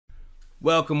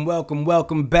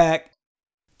Welcome back.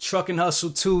 Truck and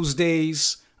Hustle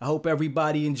Tuesdays. I hope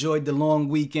everybody enjoyed the long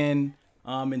weekend,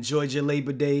 enjoyed your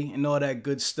Labor Day and all that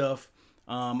good stuff.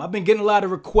 I've been getting a lot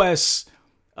of requests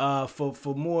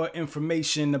for more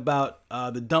information about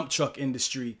the dump truck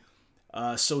industry.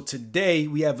 So today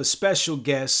we have a special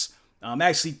guest,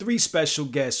 actually three special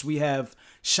guests. We have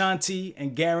Shanti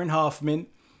and Garen Hoffman.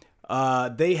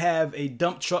 They have a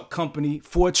dump truck company,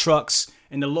 4 trucks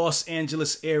in the Los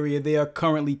Angeles area. They are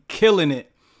currently killing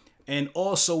it. And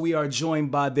also we are joined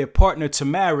by their partner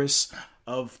Tamaris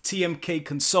of TMK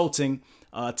Consulting.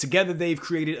 Together they've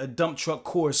created a dump truck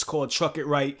course called Truck It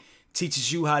Right.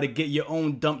 Teaches you how to get your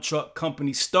own dump truck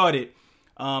company started.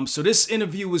 So this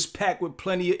interview was packed with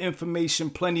plenty of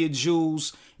information, plenty of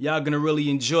jewels. Y'all gonna really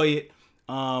enjoy it.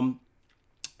 So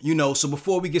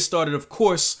before we get started, of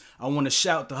course, I want to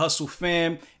shout the Hustle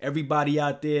fam, everybody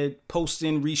out there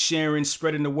posting, resharing,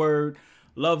 spreading the word.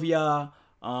 Love y'all.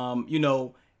 And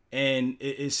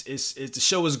it's the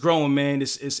show is growing, man.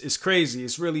 It's crazy.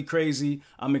 It's really crazy.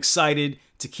 I'm excited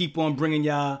to keep on bringing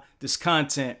y'all this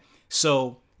content.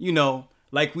 So,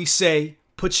 like we say,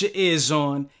 put your ears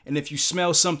on, and if you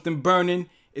smell something burning,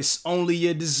 it's only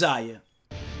your desire.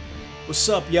 What's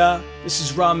up, y'all? This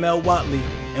is Ramel Watley,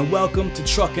 and welcome to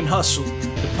Truck and Hustle,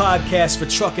 the podcast for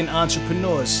trucking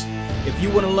entrepreneurs. If you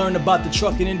want to learn about the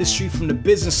trucking industry from the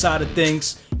business side of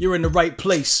things, you're in the right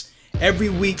place. Every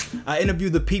week, I interview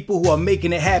the people who are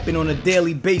making it happen on a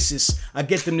daily basis. I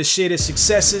get them to share their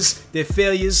successes, their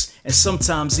failures, and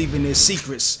sometimes even their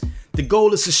secrets. The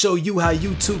goal is to show you how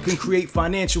you too can create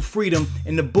financial freedom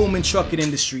in the booming trucking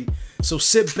industry. So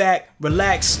sit back,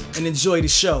 relax, and enjoy the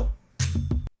show.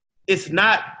 It's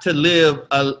not to live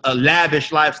a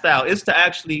lavish lifestyle. It's to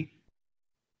actually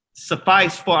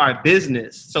suffice for our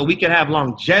business so we can have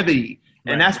longevity.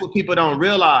 And that's what people don't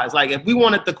realize. Like, if we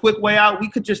wanted the quick way out, we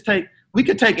could take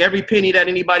every penny that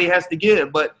anybody has to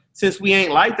give. But since we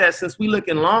ain't like that, since we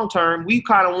looking long term, we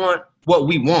kind of want what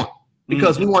we want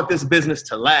because we want this business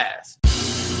to last.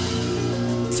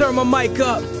 Turn my mic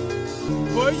up.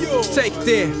 Take it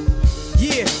there.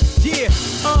 Yeah.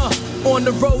 On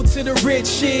the road to the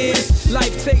riches,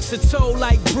 life takes a toll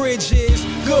like bridges.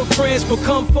 Good friends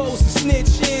become foes and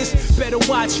snitches. Better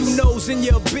watch who knows in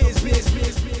your business.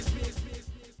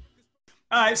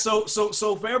 All right, so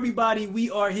for everybody, we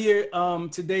are here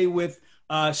today with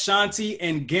Shanti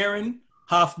and Garen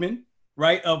Hoffman,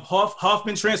 right, of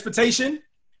Hoffman Transportation,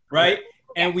 right?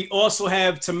 And we also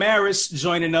have Tamaris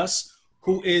joining us,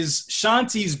 who is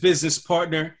Shanti's business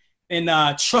partner in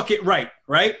Truck It Right,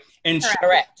 right? And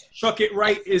Correct. Truck It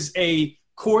Right is a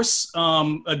course,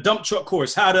 a dump truck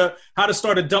course, how to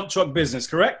start a dump truck business,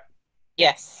 correct?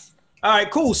 Yes. All right,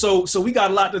 cool. So we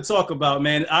got a lot to talk about,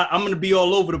 man. I'm going to be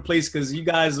all over the place because you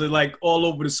guys are like all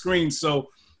over the screen. So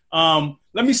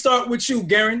let me start with you,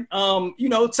 Garen. Tell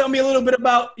me a little bit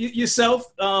about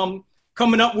yourself,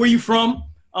 coming up, where you from.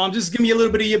 Just give me a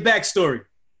little bit of your backstory.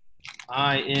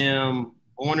 I am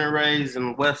born and raised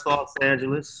in West Los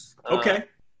Angeles. Okay.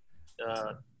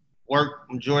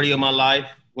 Worked majority of my life,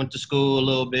 went to school a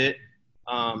little bit.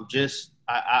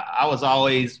 I was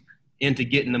always into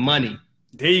getting the money.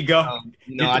 There you go.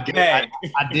 I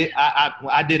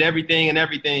did everything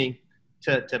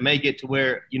to make it to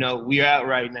where, we're at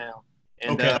right now.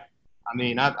 And okay.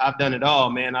 I've done it all,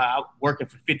 man. I working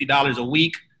for $50 a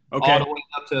week, okay, all the way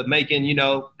up to making,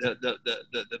 the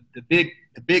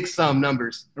big sum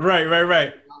numbers.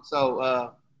 Right.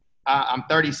 So I'm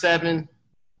 37.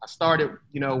 I started,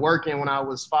 working when I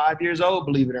was 5 years old,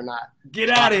 believe it or not. Get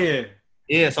out of here.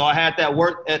 Yeah, so I had that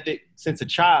work ethic since a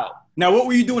child. Now, what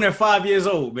were you doing at 5 years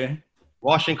old, man?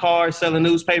 Washing cars, selling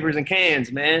newspapers and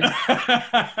cans, man.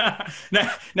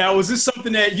 now, was this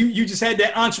something that you just had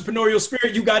that entrepreneurial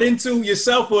spirit you got into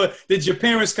yourself, or did your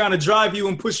parents kind of drive you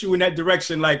and push you in that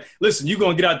direction? Like, listen, you're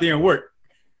going to get out there and work.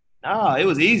 No, it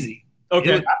was easy.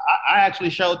 Okay. I actually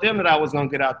showed them that I was going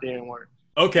to get out there and work.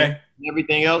 Okay. And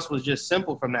everything else was just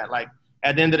simple from that. Like,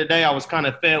 at the end of the day, I was kind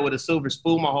of fed with a silver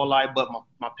spoon my whole life, but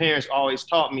my parents always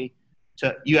taught me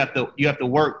you have to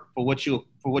work for what you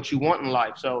want in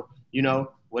life. So,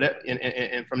 whatever,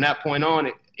 and from that point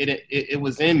on, it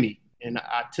was in me, and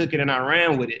I took it and I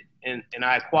ran with it, and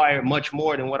I acquired much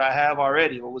more than what I have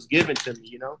already, what was given to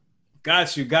me,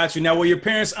 Got you. Now, were your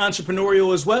parents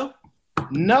entrepreneurial as well?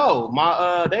 No,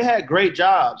 they had great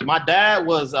jobs. My dad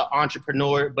was an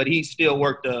entrepreneur, but he still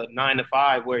worked a 9 to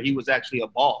 5 where he was actually a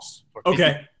boss for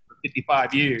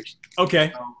 55 years.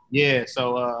 Okay.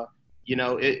 So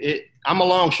I'm a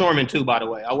longshoreman too, by the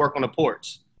way. I work on the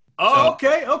ports. Oh, So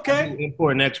okay, I do okay.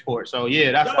 import and export. So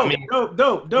yeah, that's I Dope, mean, dope,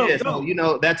 dope, yeah. dope, So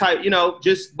dope. that type,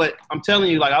 just. But I'm telling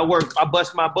you, like I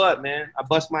bust my butt, man. I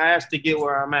bust my ass to get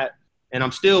where I'm at, and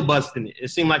I'm still busting it. It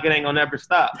seems like it ain't gonna never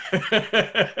stop.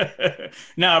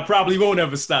 Nah, it probably won't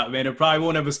ever stop, man. It probably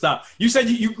won't ever stop. You said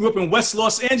you grew up in West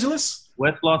Los Angeles?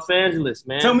 West Los Angeles,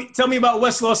 Tell man. me, tell me about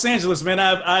West Los Angeles, man.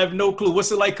 I have no clue.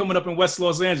 What's it like coming up in West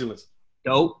Los Angeles?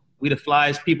 Dope. We the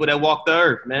flyest people that walk the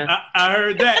earth, man. I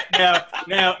heard that. Now,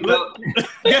 You know, look,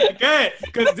 go ahead,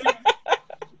 because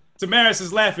Tamaris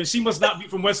is laughing. She must not be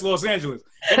from West Los Angeles.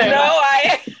 No,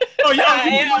 Oh, you I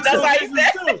from am. West That's Los why you Angeles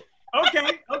said. too.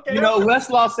 Okay, okay. West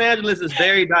Los Angeles is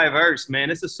very diverse, man.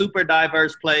 It's a super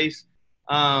diverse place.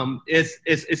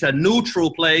 It's a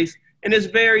neutral place, and it's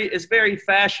very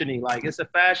fashiony. Like it's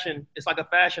like a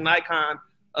fashion icon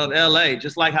of LA,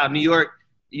 just like how New York,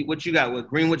 what you got with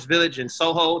Greenwich Village and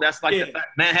Soho, that's like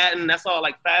Manhattan, that's all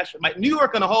like fashion. Like New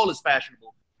York on the whole is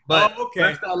fashionable. But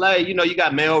West LA, you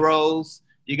got Melrose,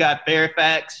 you got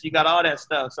Fairfax, you got all that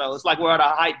stuff. So it's like where the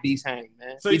hype beats hang,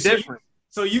 man. So we different.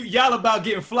 So y'all about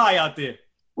getting fly out there.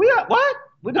 We are what?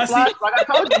 We the fly, like I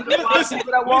told you, we the fly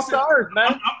people that walk the earth,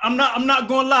 man. I'm not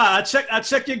gonna lie. I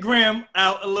check your gram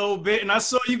out a little bit, and I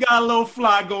saw you got a little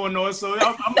fly going on. So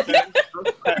I'm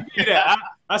that.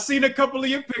 I seen a couple of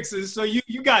your pictures, so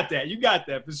you got that. You got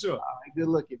that for sure. All right, good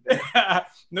looking, man.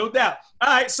 No doubt. All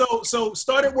right, so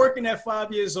started working at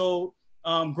 5 years old.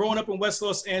 Growing up in West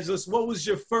Los Angeles. What was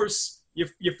your first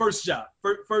job?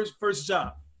 First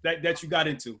job that you got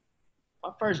into? My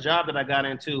first job that I got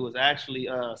into was actually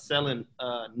selling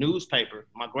newspaper.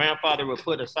 My grandfather would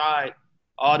put aside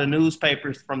all the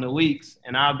newspapers from the weeks,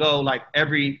 and I'll go like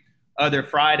every other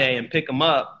Friday and pick them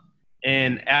up.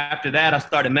 And after that, I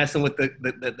started messing with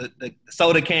the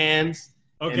soda cans.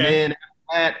 Okay. And then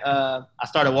after that, I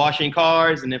started washing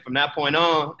cars, and then from that point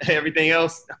on, everything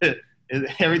else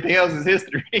is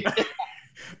history.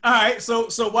 All right, so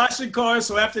washing cars.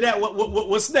 So after that,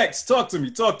 what's next? Talk to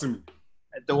me.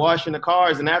 The washing the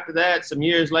cars, and after that, some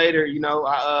years later,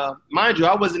 mind you,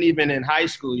 I wasn't even in high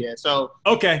school yet. So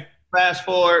okay, fast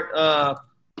forward,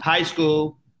 high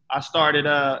school, I started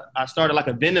like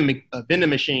a vending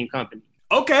machine company.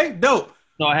 Okay, dope.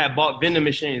 So I had bought vending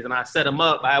machines, and I set them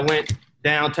up. I went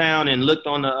downtown and looked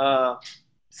on the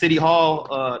City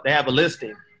Hall. They have a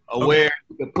listing of where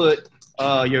you could put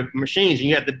your machines, and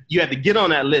you had to get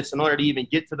on that list in order to even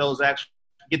get to those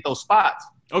spots.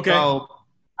 Okay. So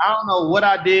I don't know what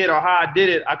I did or how I did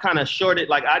it. I kind of shorted,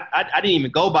 like I didn't even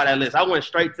go by that list. I went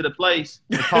straight to the place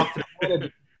and talked to the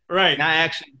manager. Right. And I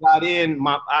actually got in.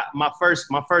 My first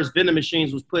vending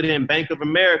machines was put in Bank of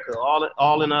America,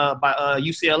 all in by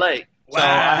UCLA. Wow. So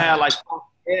I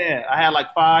had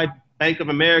like 5 Bank of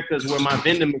Americas where my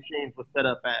vending machines were set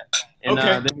up at. And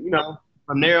then,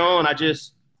 from there on, I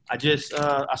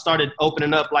started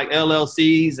opening up like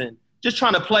LLCs and just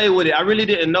trying to play with it. I really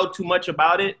didn't know too much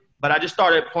about it, but I just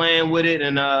started playing with it.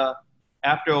 And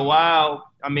after a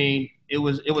while, I mean, it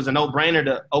was a no-brainer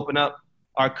to open up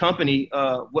our company,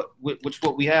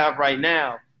 what we have right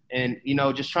now. And,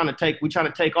 just trying to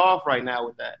take off right now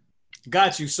with that.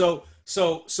 Got you. So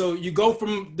you go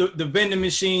from the vending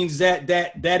machines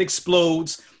that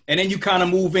explodes, and then you kind of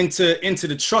move into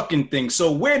the trucking thing.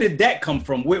 So where did that come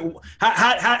from?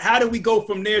 How do we go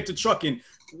from there to trucking?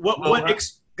 Go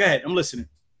ahead, I'm listening.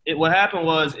 What happened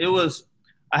was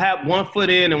I had one foot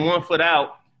in and one foot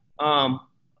out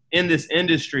in this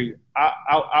industry.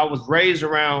 I was raised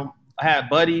around. I had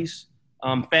buddies,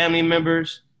 family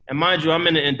members, and mind you, I'm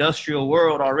in the industrial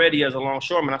world already as a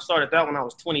longshoreman. I started that when I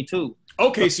was 22.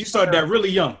 Okay, so you started that really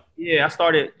young. Yeah, I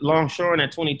started longshoring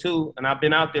at 22, and I've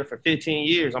been out there for 15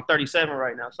 years. I'm 37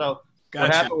 right now. So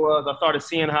what happened was I started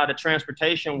seeing how the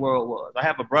transportation world was. I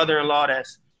have a brother-in-law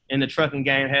that's in the trucking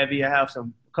game heavy. I have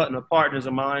some partners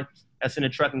of mine that's in the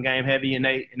trucking game heavy, and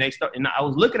I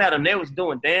was looking at them. They was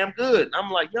doing damn good. And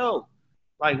I'm like, yo,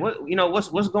 like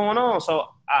what's going on? So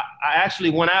I actually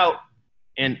went out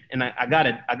and I got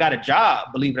a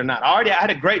job, believe it or not. I had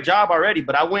a great job already,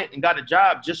 but I went and got a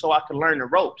job just so I could learn the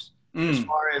ropes as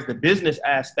far as the business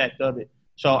aspect of it.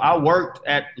 So I worked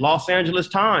at Los Angeles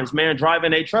Times, man,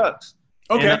 driving their trucks.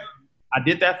 Okay. And I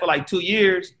did that for like 2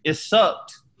 years. It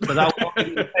sucked because I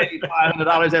wanted to pay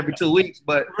 $500 every 2 weeks.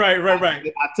 But right.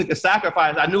 I took a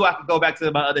sacrifice. I knew I could go back to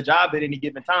my other job at any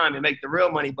given time and make the real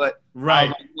money. But I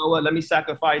was like, you know what? Let me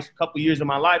sacrifice a couple years of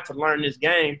my life to learn this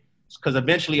game, because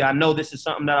eventually I know this is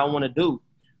something that I want to do.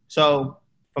 So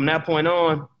from that point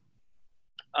on,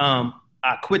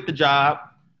 I quit the job.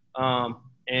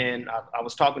 And I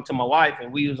was talking to my wife,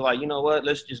 and we was like, you know what,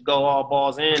 let's just go all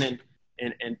balls in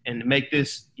and make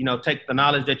this, take the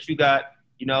knowledge that you got,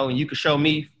 and you can show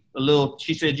me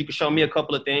she said, you can show me a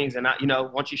couple of things. And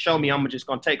once you show me, I'm just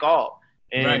going to take off.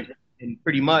 And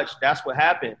pretty much that's what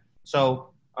happened. So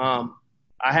I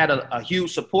had a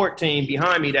huge support team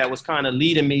behind me that was kind of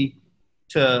leading me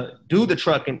to do the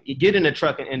trucking, get in the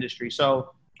trucking industry.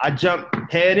 So I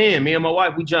jumped head in. Me and my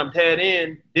wife, we jumped head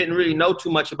in. Didn't really know too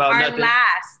much about nothing.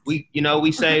 Last.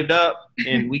 We saved up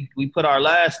and we put our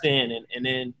last in, and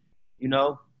then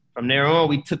from there on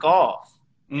we took off.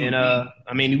 Mm-hmm. And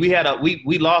I mean,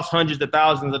 we lost hundreds of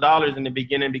thousands of dollars in the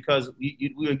beginning because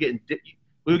we were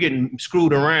getting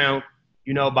screwed around,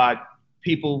 by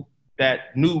people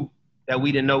that knew that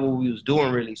we didn't know what we was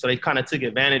doing really. So they kind of took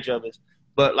advantage of us.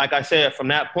 But like I said, from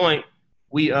that point,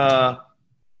 we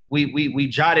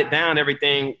jotted down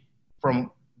everything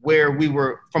from where we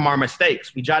were, from our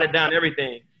mistakes. We jotted down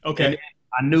everything. Okay. And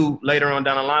I knew later on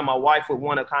down the line, my wife would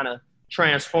want to kind of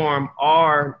transform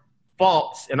our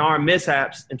faults and our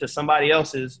mishaps into somebody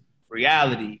else's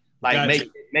reality, like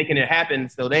making it happen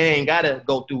so they ain't got to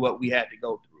go through what we had to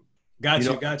go through. Got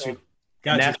you.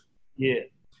 Yeah.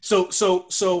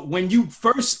 So when you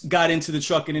first got into the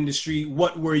trucking industry,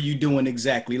 what were you doing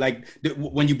exactly? Like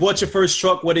when you bought your first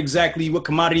truck, what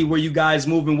commodity were you guys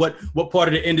moving? What part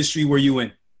of the industry were you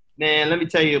in? Man, let me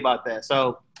tell you about that.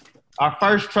 So our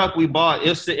first truck we bought,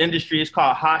 it's the industry, it's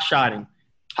called hot shotting.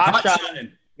 Hot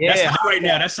shotting. Yeah.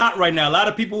 That's hot right now. A lot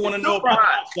of people want to know about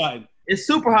hot shotting. It's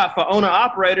super hot for owner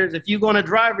operators. If you're going to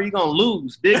driver, you're going to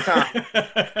lose big time.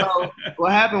 So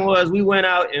what happened was we went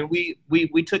out and we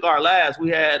took our last. We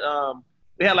had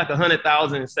like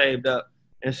 100,000 saved up.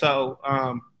 And so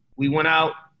we went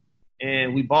out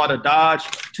and we bought a Dodge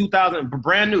 2000,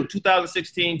 brand new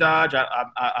 2016 Dodge.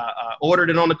 I ordered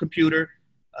it on the computer.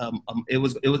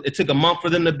 It took a month for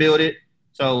them to build it.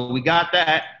 So we got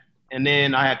that. And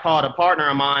then I had called a partner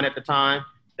of mine at the time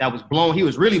that was blowing. He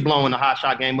was really blowing the hot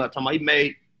shot game up. He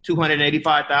made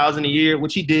 $285,000 a year,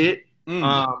 which he did.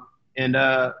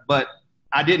 But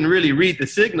I didn't really read the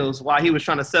signals while he was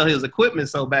trying to sell his equipment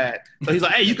so bad. So he's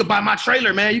like, "Hey, you could buy my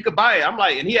trailer, man. You could buy it." I'm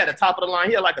like, and he had the top of the line.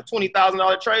 He had like a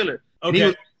 $20,000 trailer. Okay. And he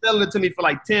was selling it to me for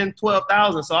like $10,000,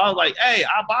 $12,000. So I was like, "Hey,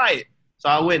 I'll buy it." So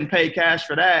I went and paid cash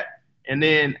for that. And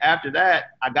then after that,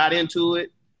 I got into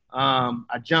it.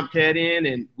 I jumped head in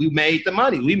and we made the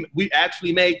money. We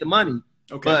actually made the money.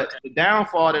 Okay. But the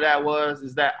downfall to that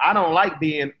is that I don't like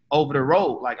being over the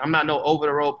road. Like, I'm not no over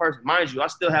the road person. Mind you, I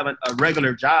still have a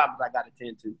regular job that I got to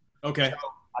tend to. Okay. So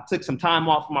I took some time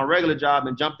off from my regular job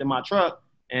and jumped in my truck.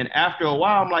 And after a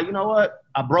while, I'm like, you know what?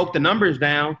 I broke the numbers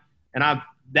down. And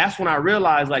that's when I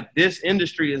realized, like, this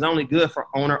industry is only good for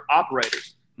owner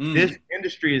operators. This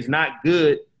industry is not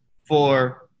good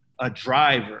for a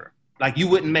driver. Like, you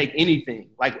wouldn't make anything.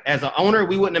 Like, as an owner,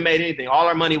 we wouldn't have made anything. All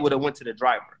our money would have went to the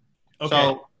driver. Okay.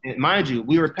 So, mind you,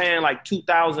 we were paying like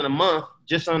 $2,000 a month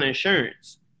just on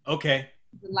insurance. Okay.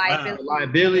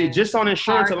 Liability just on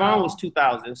insurance alone was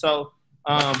 $2,000. So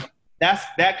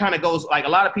that kind of goes, like, a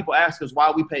lot of people ask us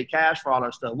why we pay cash for all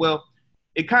our stuff. Well,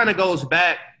 it kind of goes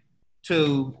back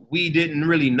to we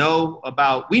knew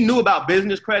about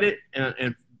business credit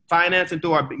and financing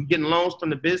through getting loans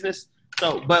from the business.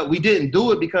 So, but we didn't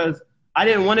do it because I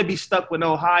didn't want to be stuck with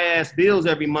no high ass bills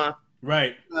every month.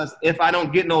 Right. Because if I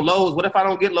don't get no loads, what if I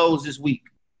don't get loads this week?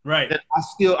 Right. Then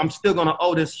I'm still gonna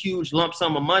owe this huge lump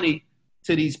sum of money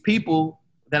to these people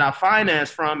that I finance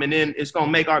from, and then it's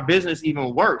gonna make our business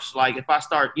even worse. Like, if I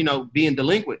start, being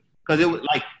delinquent, because it was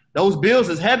like those bills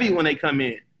is heavy when they come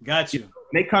in. Got you.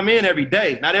 They come in every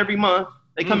day, not every month.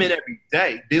 They come in every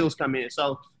day. Bills come in.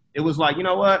 So it was like, you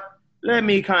know what? Let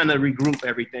me kind of regroup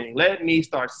everything. Let me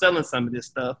start selling some of this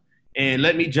stuff, and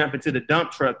let me jump into the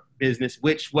dump truck business,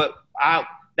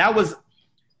 that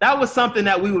was something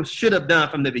that we should have done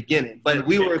from the beginning. But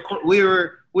we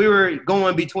were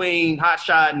going between hot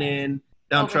shotting and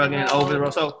dump trucking and over the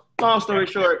road. So long story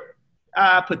short,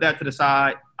 I put that to the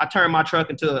side. I turned my truck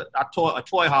into a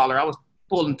toy hauler. I was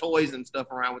pulling toys and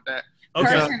stuff around with that.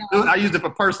 Okay. So I used it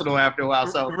for personal after a while.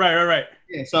 So right.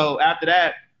 Yeah. So after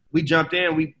that, we jumped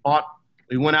in. We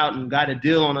went out and got a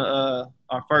deal on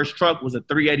our first truck was a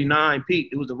 389 Pete.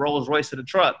 It was the Rolls Royce of the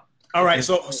truck. All right,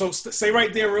 so stay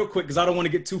right there real quick because I don't want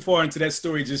to get too far into that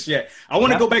story just yet. I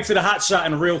want to go back to the hot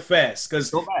shotting real fast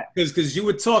because you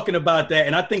were talking about that,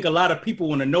 and I think a lot of people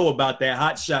want to know about that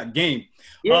hot shot game.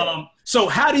 Yeah. So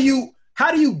how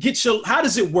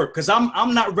does it work? Because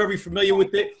I'm not very familiar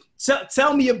with it.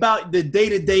 Tell me about the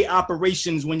day-to-day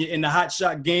operations when you're in the hot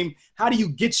shot game. How do you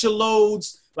get your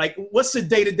loads? Like, what's the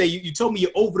day-to-day? You told me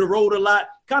you're over the road a lot.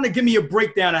 Kind of give me a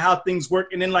breakdown of how things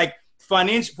work, and then like from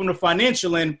the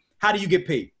financial end. How do you get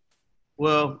paid?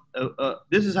 Well,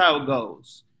 this is how it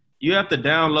goes. You have to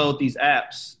download these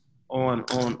apps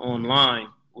online,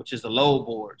 which is the load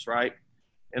boards, right?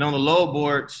 And on the load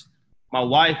boards, my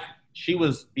wife, she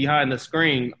was behind the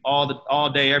screen all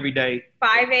day, every day.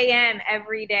 5 a.m.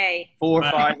 every day. 4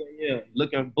 or 5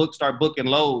 a.m. Start booking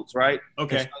loads, right?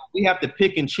 Okay. So we have to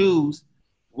pick and choose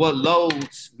what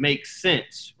loads make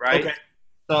sense, right? Okay.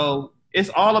 So it's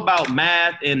all about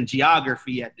math and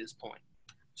geography at this point.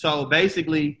 So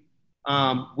basically,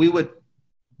 we would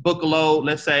book a load.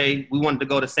 Let's say we wanted to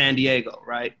go to San Diego,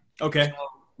 right? Okay. So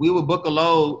we would book a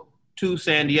load to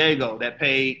San Diego that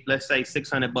paid, let's say,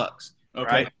 $600,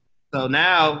 Okay. right? So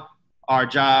now our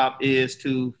job is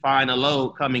to find a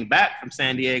load coming back from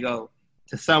San Diego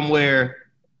to somewhere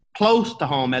close to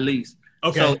home at least.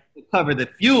 Okay. So to cover the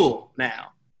fuel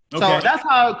now. Okay. So that's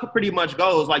how it pretty much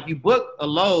goes. Like you book a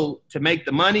load to make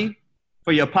the money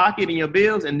for your pocket and your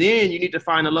bills, and then you need to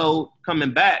find a load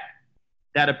coming back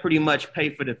that'll pretty much pay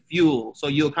for the fuel. So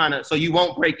you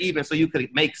won't break even, so you could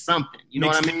make something. You know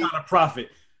what I mean? Kind of profit.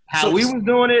 How we was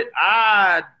doing it,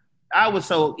 I was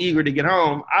so eager to get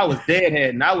home. I was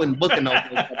deadheading. I wasn't booking no.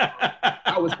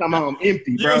 I was come home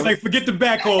empty, bro. You was like, forget the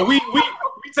backhaul. We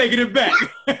taking it back.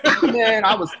 Man,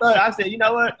 I was stuck. I said, you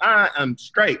know what? I am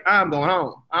straight. I'm going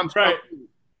home. I'm straight.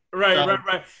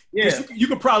 Right. Yeah. You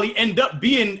could probably end up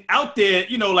being out there,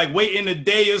 like waiting a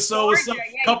day or so, or some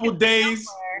couple days.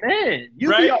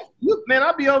 Man,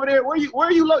 I'll be over there. Where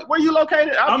you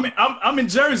located? I'm in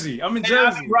Jersey. I'm Jersey.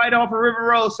 I'll be right off of River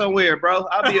Road somewhere, bro.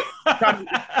 I'll be trying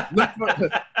to look for.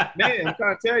 Man, I'm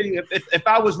trying to tell you, if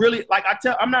I was really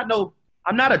I'm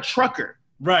not a trucker.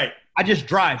 Right. I just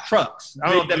drive trucks. I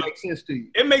don't know if that makes sense to you.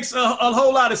 It makes a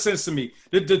whole lot of sense to me.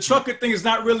 The trucker thing is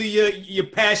not really your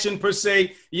passion per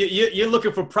se. You're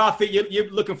looking for profit.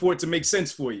 You're looking for it to make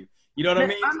sense for you. You know what I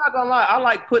mean? I'm not gonna lie. I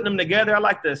like putting them together. I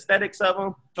like the aesthetics of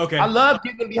them. Okay. I love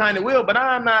getting behind the wheel, but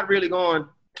I'm not really going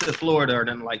to Florida or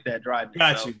nothing like that driving.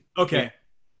 Got you. Okay.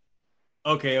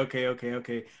 Yeah.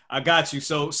 Okay. I got you.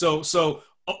 So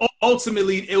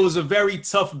ultimately, it was a very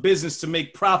tough business to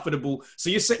make profitable. So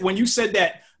when you said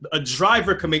that a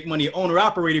driver can make money, owner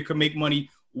operator can make money,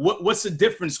 what's the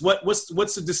difference? What's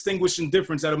the distinguishing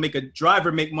difference that'll make a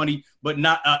driver make money but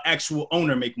not an actual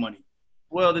owner make money?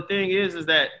 Well, the thing is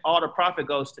that all the profit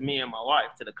goes to me and my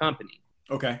wife, to the company.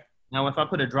 Okay. Now, if I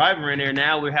put a driver in there,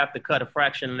 now we have to cut a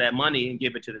fraction of that money and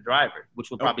give it to the driver, which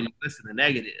will probably listen to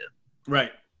negative.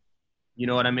 Right. You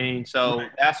know what I mean? So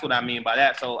That's what I mean by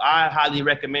that. So I highly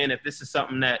recommend, if this is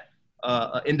something that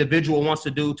an individual wants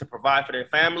to do to provide for their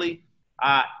family,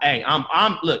 I'm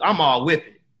all with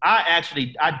it. I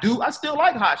still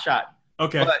like hot shot.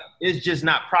 Okay. But it's just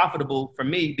not profitable for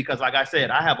me because, like I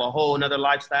said, I have a whole nother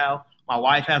lifestyle. My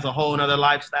wife has a whole nother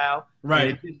lifestyle. Right.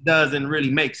 And it just doesn't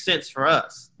really make sense for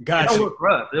us. Gotcha. It don't work for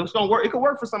us. It was gonna work. It could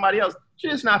work for somebody else.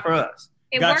 It's just not for us.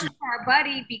 It worked for our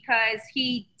buddy because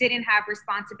he didn't have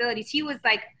responsibilities. He was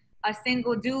like a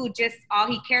single dude. Just all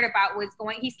he cared about was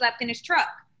he slept in his truck.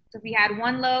 So if he had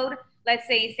one load, let's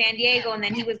say in San Diego, and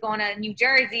then he was going to New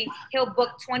Jersey, he'll book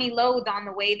 20 loads on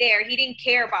the way there. He didn't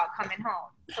care about coming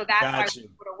home. So that's why it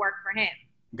would have worked for him.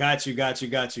 Got you. Like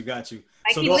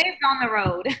so he lived on the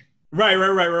road.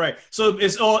 Right. So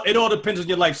it all depends on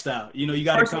your lifestyle. You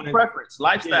got personal preference,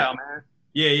 lifestyle, man.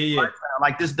 Yeah. Lifestyle.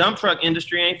 Like this dump truck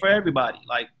industry ain't for everybody.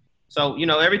 Like, so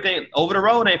everything over the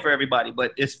road ain't for everybody,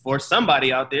 but it's for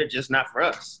somebody out there, just not for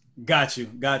us. Got you.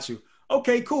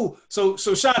 Okay, cool. So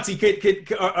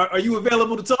Shanti, are you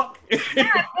available to talk? Yeah, I'm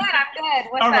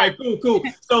good. What's all right, up? cool.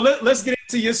 So let's get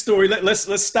into your story.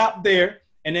 Let's stop there,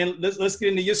 and then let's get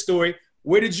into your story.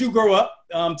 Where did you grow up?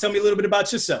 Tell me a little bit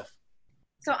about yourself.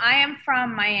 So I am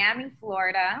from Miami,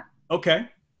 Florida. Okay.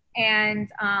 And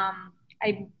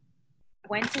I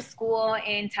went to school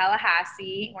in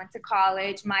Tallahassee, went to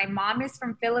college. My mom is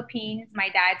from Philippines. My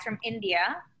dad's from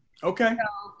India. Okay.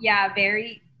 So yeah,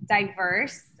 very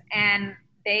diverse. And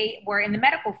they were in the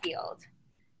medical field.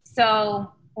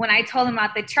 So when I told them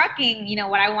about the trucking,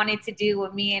 what I wanted to do,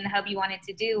 what me and hubby wanted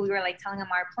to do, we were like telling them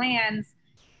our plans.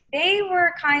 They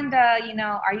were kind of,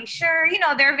 are you sure?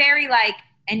 They're very like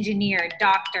engineer,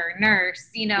 doctor, nurse,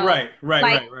 Right.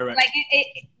 Like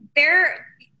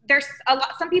there's a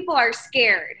lot, some people are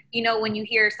scared, when you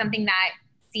hear something that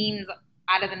seems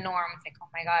out of the norm. It's like, oh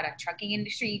my God, a trucking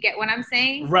industry. You get what I'm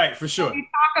saying? Right, for sure. When you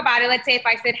talk about it, let's say if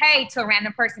I said, hey, to a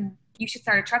random person, you should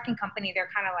start a trucking company, they're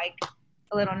kind of like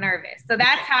a little nervous. So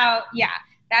that's how,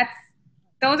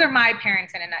 those are my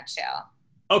parents in a nutshell.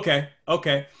 Okay.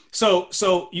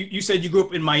 So you said you grew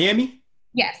up in Miami?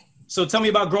 Yes. So tell me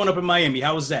about growing up in Miami.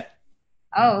 How was that?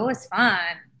 Oh, it was fun.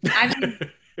 I mean,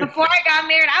 before I got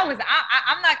married, I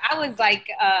was like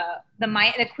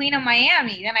the queen of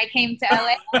Miami. Then I came to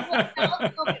LA.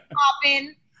 I was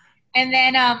popping. And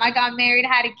then I got married,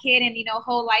 had a kid, and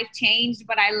whole life changed.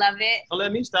 But I love it. Don't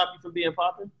let me stop you from being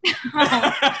popping.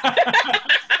 I'm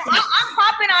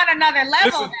popping on another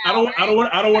level. Listen, now,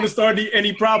 I don't want to start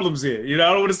any problems here. I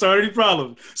don't want to start any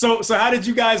problems. So how did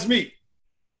you guys meet?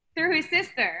 Through his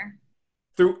sister.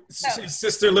 His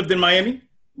sister lived in Miami?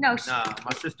 No. Nah,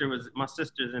 my sister's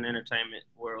in the entertainment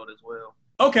world as well.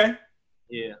 Okay.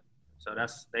 Yeah. So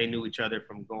they knew each other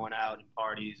from going out and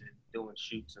parties and doing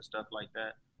shoots and stuff like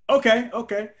that. Okay.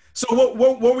 So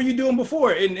what were you doing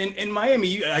before in Miami?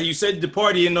 You said the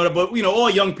party and all that, but all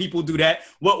young people do that.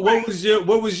 What was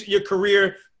your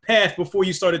career path before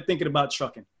you started thinking about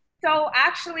trucking? So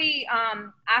actually,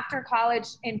 after college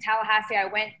in Tallahassee,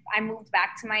 I moved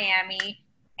back to Miami,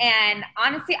 and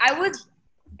honestly, I was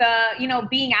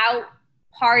being out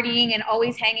partying and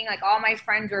always hanging. Like all my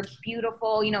friends were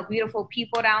beautiful, beautiful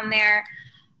people down there.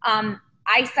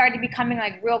 I started becoming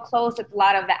like real close with a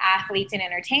lot of the athletes and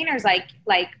entertainers, like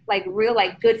real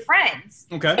like good friends.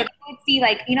 Okay. So they would see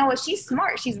like, what, she's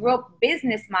smart. She's real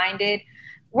business minded.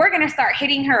 We're going to start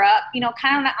hitting her up,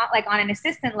 kind of like on an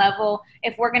assistant level.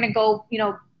 If we're going to go,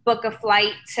 book a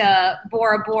flight to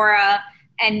Bora Bora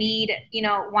and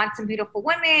want some beautiful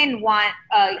women, want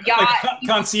a yacht. Like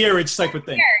concierge type of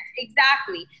thing.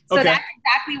 Exactly. So That's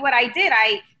exactly what I did.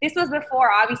 This was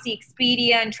before obviously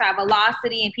Expedia and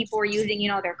Travelocity and people were using,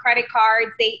 their credit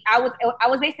cards. I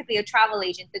was basically a travel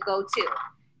agent to go to.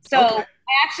 So I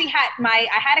actually had I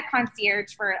had a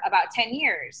concierge for about 10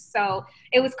 years. So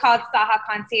it was called Saha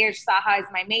Concierge. Saha is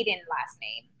my maiden last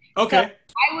name. Okay.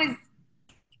 So I was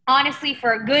honestly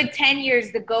for a good 10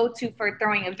 years the go-to for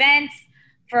throwing events,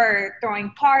 for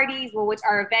throwing parties, which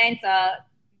are events,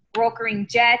 brokering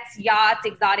jets, yachts,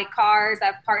 exotic cars.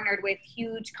 I've partnered with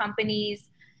huge companies.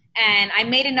 And I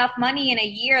made enough money in a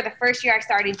year. The first year I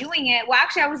started doing it, well,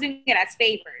 actually, I was doing it as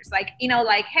favors. Like,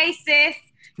 hey, sis.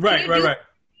 Right.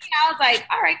 I was like,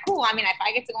 all right, cool. I mean, if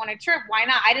I get to go on a trip, why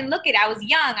not? I didn't look at it. I was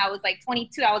young. I was like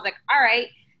 22. I was like, all right.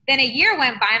 Then a year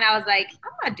went by and I was like,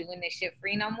 I'm not doing this shit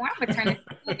free no more. I'm going to turn this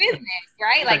into a business,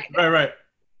 right? Right.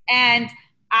 And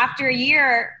after a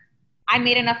year, I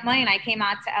made enough money and I came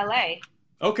out to LA.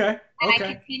 Okay. And I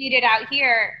continued it out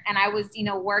here and I was,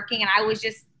 working and I was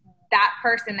just that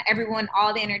person. Everyone,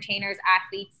 all the entertainers,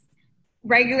 athletes,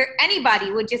 anybody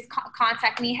would just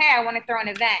contact me. Hey, I want to throw an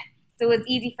event. So it was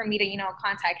easy for me to,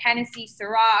 contact Hennessy,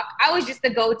 Ciroc. I was just the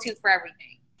go-to for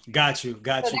everything. Got you. So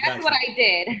that's what I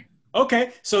did.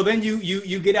 Okay. So then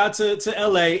you get out to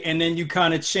LA and then you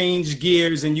kind of change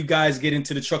gears and you guys get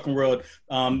into the trucking world,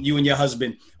 you and your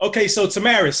husband. Okay. So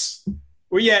Tamaris,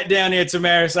 where you at down there,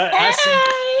 Tamaris? I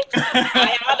see. How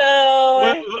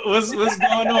y'all doing? What's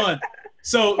going on?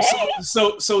 So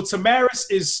Tamaris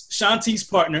is Shanti's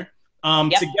partner.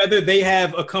 Together they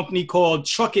have a company called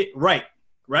Truck It Right?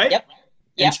 Yep.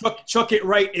 And Truck It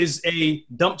Right is a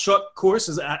dump truck course,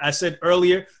 as I said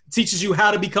earlier. It teaches you how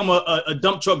to become a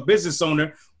dump truck business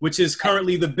owner, which is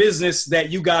currently the business that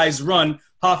you guys run,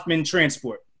 Hoffman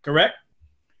Transport, correct?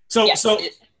 So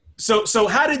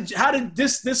how did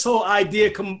this whole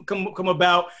idea come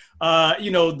about?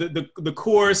 The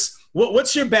course.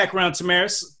 What's your background,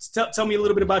 Tamaris? Tell me a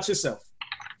little bit about yourself.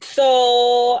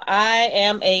 So I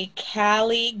am a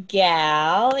Cali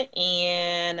gal,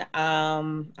 and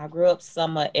I grew up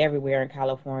somewhat everywhere in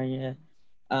California,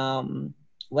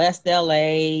 West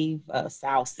LA,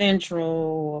 South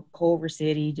Central, Culver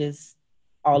City, just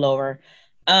all over.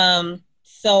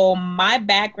 So my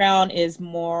background is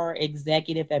more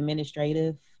executive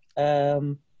administrative,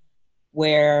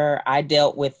 where I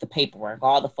dealt with the paperwork,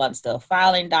 all the fun stuff,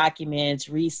 filing documents,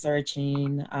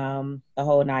 researching, the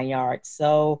whole 9 yards.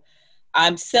 So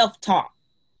I'm self-taught.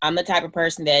 I'm the type of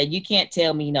person that you can't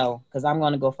tell me no, because I'm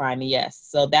going to go find a yes.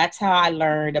 So that's how I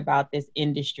learned about this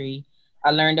industry.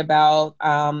 I learned about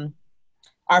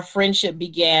our friendship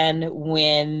began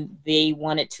when they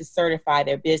wanted to certify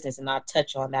their business, and I'll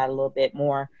touch on that a little bit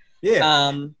more.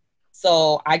 Yeah.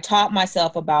 So I taught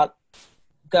myself about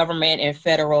government and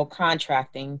federal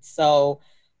contracting. So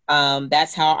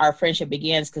that's how our friendship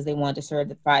begins, because they wanted to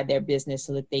certify their business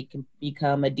so that they can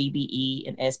become a DBE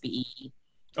and SBE,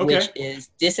 which is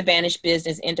disadvantaged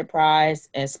business enterprise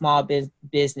and small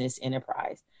business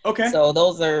enterprise. Okay. So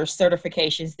those are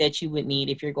certifications that you would need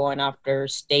if you're going after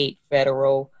state,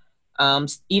 federal,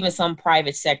 even some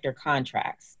private sector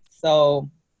contracts. So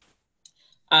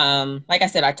like I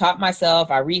said, I taught myself,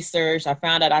 I researched, I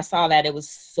found out, I saw that it was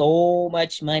so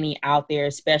much money out there,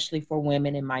 especially for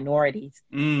women and minorities.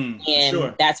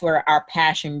 And that's where our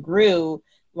passion grew.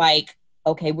 Like,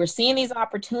 okay, we're seeing these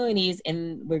opportunities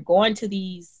and we're going to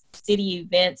these city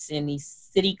events and these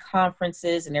city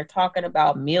conferences, and they're talking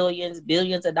about millions,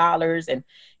 billions of dollars. And,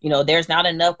 there's not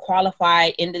enough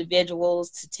qualified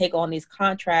individuals to take on these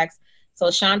contracts. So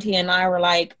Shanti and I were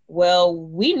like, well,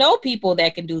 we know people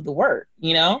that can do the work,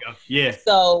 Yeah.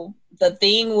 So the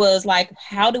thing was like,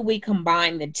 how do we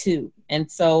combine the two? And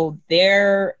so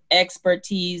their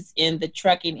expertise in the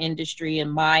trucking industry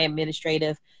and my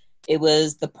administrative, it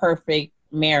was the perfect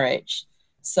marriage.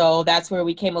 So that's where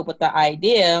we came up with the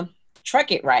idea,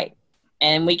 Truck It Right.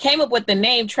 And we came up with the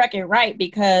name Truck It Right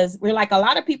because we're like, a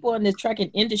lot of people in the trucking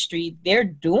industry, they're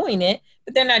doing it,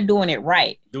 but they're not doing it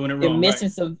right. Doing it they're wrong. Missing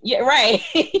right. some, yeah, right.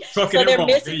 Trucking so it they're wrong.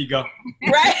 missing, there you go.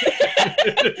 Right.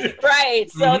 Right.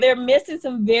 So Mm-hmm. they're missing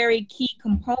some very key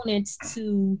components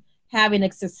to having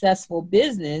a successful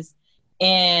business.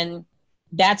 And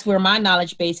that's where my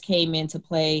knowledge base came into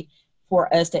play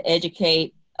for us to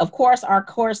educate. Of course, our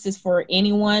course is for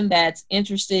anyone that's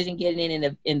interested in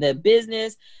getting in the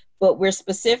business, but we're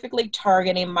specifically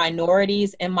targeting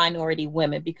minorities and minority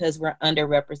women because we're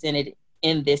underrepresented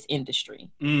in this industry.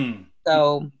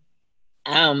 So,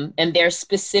 and there's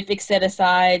specific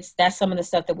set-asides. That's some of the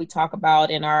stuff that we talk about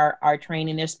in our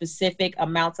training. There's specific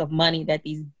amounts of money that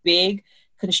these big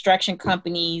construction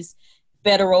companies,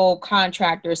 federal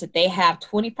contractors, that they have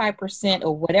 25%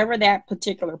 of whatever that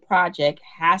particular project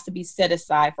has to be set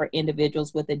aside for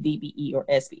individuals with a DBE or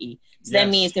SBE. So that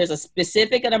means there's a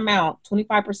specific amount,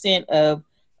 25% of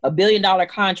 $1 billion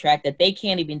contract that they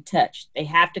can't even touch. They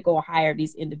have to go hire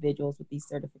these individuals with these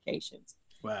certifications.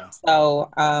 Wow.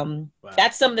 So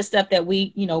that's some of the stuff that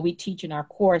we teach in our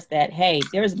course, that, hey,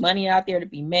 there's money out there to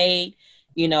be made,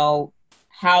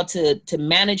 how to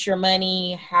manage your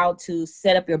money, how to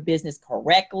set up your business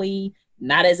correctly,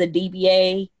 not as a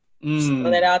DBA. Throw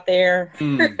that out there.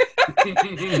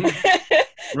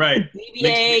 Right.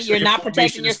 DBA, you're not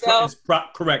protecting yourself.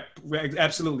 Correct.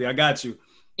 Absolutely. I got you.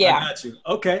 Yeah. I got you.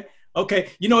 Okay.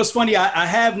 It's funny. I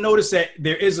have noticed that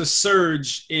there is a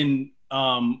surge in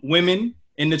women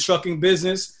in the trucking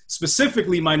business,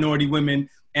 specifically minority women.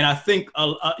 And I think,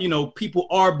 people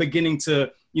are beginning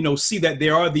to, see that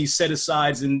there are these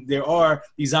set-asides and there are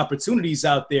these opportunities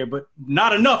out there, but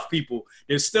not enough people.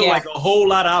 There's still like a whole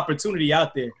lot of opportunity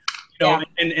out there.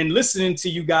 And listening to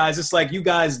you guys, it's like you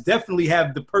guys definitely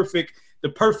have the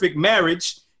perfect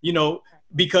marriage,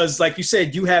 because like you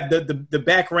said, you have the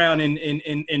background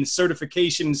in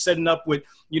certification and setting up with,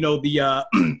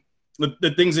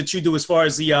 the things that you do as far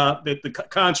as the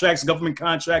contracts, government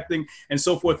contracting, and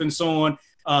so forth and so on.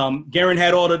 Garen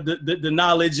had all the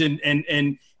knowledge, and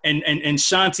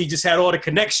Shanti just had all the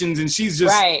connections, and she's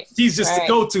just the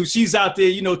go-to. She's out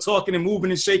there, talking and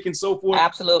moving and shaking, so forth.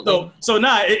 Absolutely. So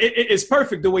it's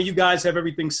perfect the way you guys have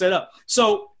everything set up.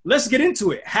 So let's get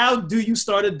into it. How do you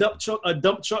start a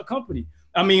dump truck company?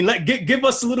 I mean, give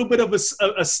us a little bit of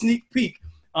a sneak peek.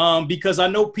 Because I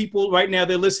know people right now,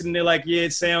 they're listening. They're like, yeah,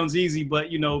 it sounds easy, but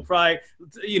probably,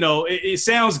 it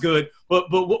sounds good.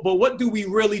 But what do we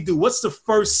really do? What's the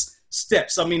first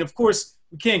steps? I mean, of course,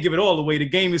 we can't give it all away. The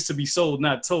game is to be sold,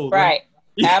 not told. Right.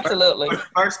 Absolutely.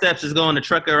 First steps is going to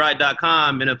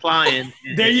truckitright.com and applying.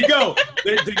 There you go.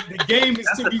 The game is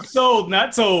to be sold,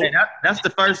 not told. Hey, that's the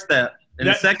first step. And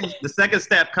the second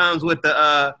step comes with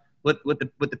the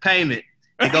payment.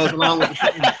 It goes along with the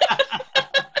payment.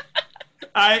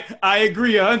 I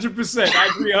agree 100%. I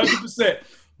agree 100%.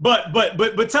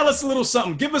 But tell us a little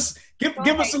something. Give us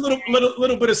a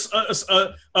little bit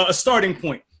of a starting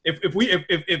point.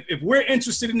 If we're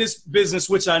interested in this business,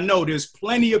 which I know there's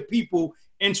plenty of people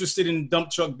interested in dump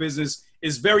truck business,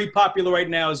 is very popular right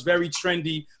now. It's very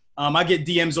trendy. I get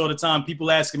DMs all the time,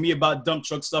 people asking me about dump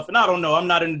truck stuff, and I don't know. I'm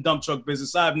not in the dump truck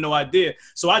business. I have no idea.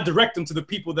 So I direct them to the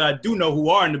people that I do know who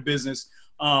are in the business.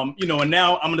 And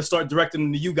now I'm going to start directing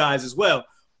them to you guys as well.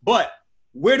 But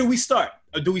where do we start?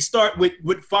 Do we start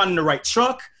with finding the right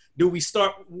truck? Do we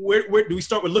start where do we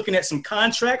start with looking at some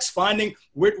contracts? Finding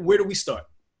where do we start?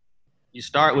 You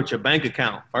start with your bank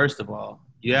account. First of all,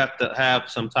 you have to have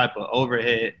some type of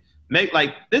overhead.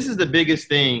 This is the biggest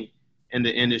thing in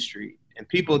the industry, and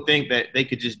people think that they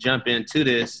could just jump into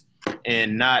this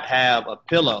and not have a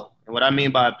pillow. And what I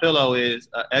mean by a pillow is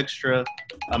an extra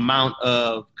amount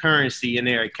of currency in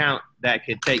their account that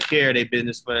could take care of their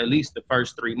business for at least the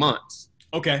first 3 months.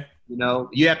 Okay.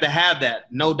 You have to have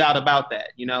that, no doubt about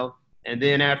that, And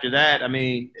then after that, I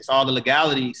mean, it's all the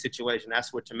legality situation.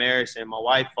 That's where Tamaris and my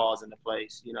wife falls into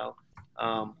place,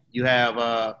 You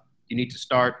have, you need to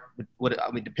start with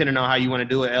depending on how you want to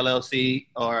do it, LLC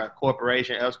or a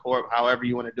corporation, S Corp, however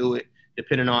you want to do it,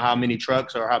 depending on how many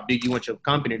trucks or how big you want your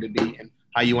company to be and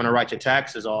how you want to write your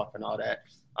taxes off and all that.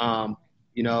 And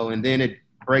then it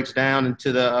breaks down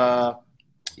into the,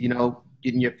 you know,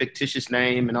 getting your fictitious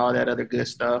name and all that other good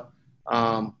stuff.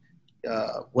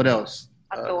 What else?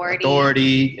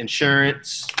 Authority,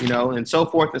 insurance, you know, and so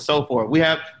forth and so forth. We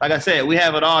have, like I said, we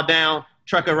have it all down,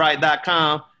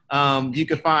 truckerright.com. You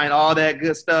can find all that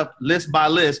good stuff, list by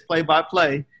list, play by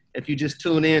play, if you just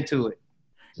tune into it.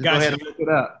 Just go ahead and look it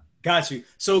up. Got you.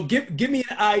 So give me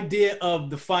an idea of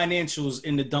the financials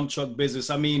in the dump truck business.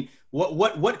 I mean,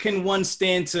 what can one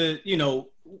stand to, you know,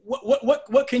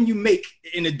 what can you make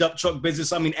in the dump truck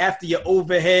business? I mean, after your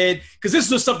overhead, because this is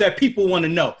the stuff that people want to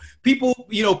know.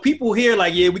 People hear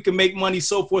like, yeah, we can make money,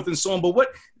 so forth and so on. But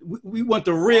we want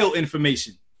the real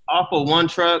information. Off of one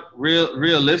truck,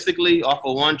 realistically, off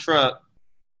of one truck,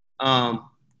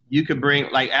 you could bring,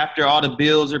 like, after all the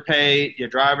bills are paid, your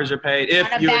drivers are paid. If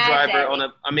you're a driver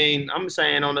I'm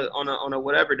saying on a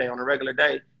whatever day, on a regular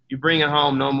day, you're bringing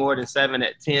home no more than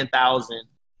 7,000 to 10,000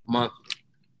 monthly.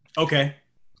 Okay.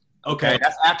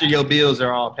 That's after your bills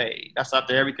are all paid. That's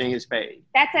after everything is paid.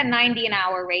 That's a 90 an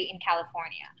hour rate in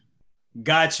California.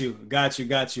 Got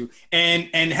you.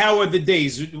 And how are the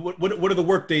days? What are the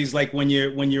work days like when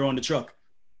you're on the truck?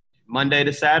 Monday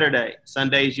to Saturday.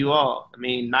 Sundays you off. I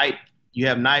mean, you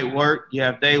have night work, you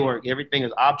have day work. Everything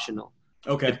is optional.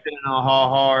 Okay. Depending on how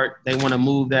hard they want to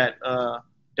move that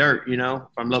dirt, you know,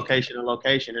 from location to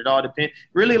location. It all depends.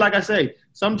 Really, like I say,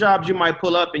 some jobs you might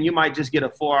pull up and you might just get a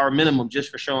 4-hour minimum just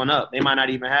for showing up. They might not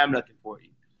even have nothing for you.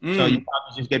 So you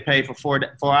probably just get paid for 4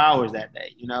 hours that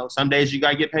day. You know, some days you got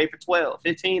to get paid for 12,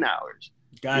 15 hours.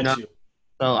 Got you.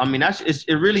 So, I mean,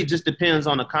 it really just depends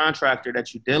on the contractor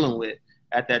that you're dealing with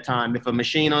at that time. If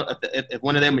if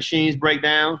one of their machines break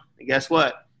down, guess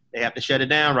what? They have to shut it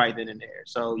down right then and there.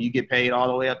 So you get paid all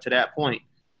the way up to that point.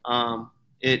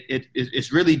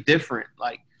 It's really different.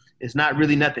 Like, it's not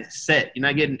really nothing set. You're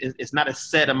not getting. It's not a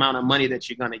set amount of money that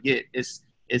you're gonna get. It's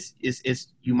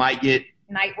you might get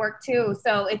night work too.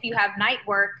 So if you have night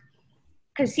work,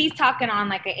 because he's talking on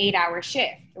like an 8-hour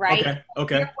shift, right?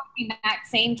 Okay. If you're working that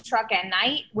same truck at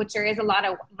night, which there is a lot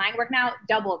of night work now,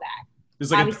 double that.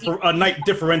 There's like a night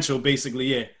differential, basically,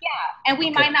 yeah. Yeah, and we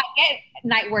might not get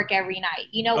night work every night.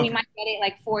 You know, we might get it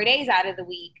like 4 days out of the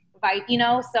week, right? You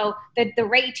know, so the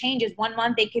rate changes. 1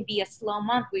 month, it could be a slow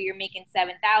month where you're making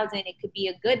 7,000. It could be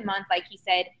a good month, like he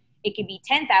said. It could be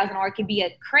 10,000, or it could be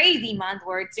a crazy month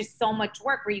where it's just so much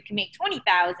work where you can make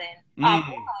 20,000 off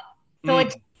one. So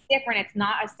it's different. It's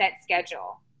not a set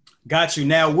schedule. Got you.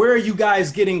 Now, where are you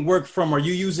guys getting work from? Are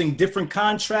you using different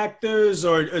contractors,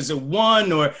 or is it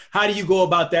one, or how do you go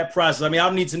about that process? I mean, I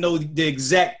don't need to know the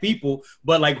exact people,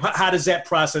 but like, how does that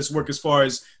process work as far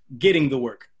as getting the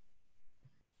work?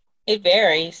 It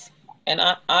varies. And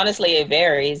honestly, it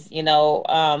varies. You know,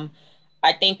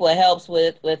 I think what helps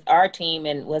with our team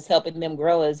and what's helping them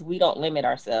grow is we don't limit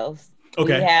ourselves.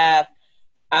 Okay. We have,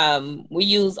 we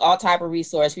use all type of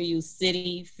resource. We use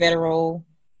city, federal,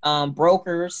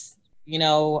 brokers, you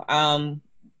know,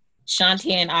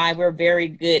 Shanti and I, we're very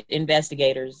good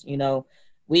investigators. You know,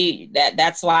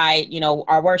 that's why, you know,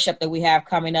 our workshop that we have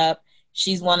coming up,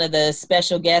 she's one of the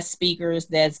special guest speakers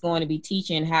that's going to be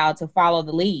teaching how to follow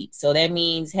the lead. So that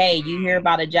means, hey, you hear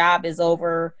about a job is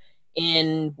over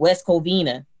in West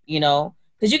Covina, you know,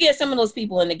 because you get some of those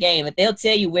people in the game that they'll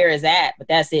tell you where it's at, but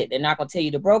that's it. They're not going to tell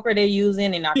you the broker they're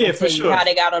using. They're not going to tell you how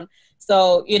they got on.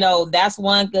 So, you know, that's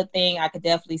one good thing I could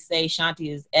definitely say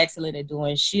Shanti is excellent at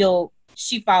doing. She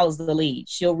follows the lead.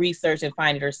 She'll research and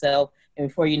find it herself. And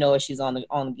before you know it, she's on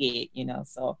the gig, you know,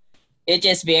 so it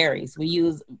just varies. We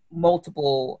use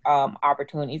multiple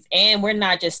opportunities, and we're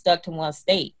not just stuck to one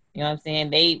state. You know what I'm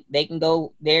saying? They can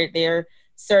go, their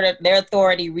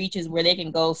authority reaches where they can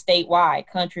go statewide,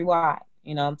 countrywide,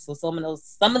 you know? So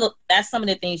that's some of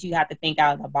the things you have to think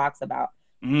out of the box about.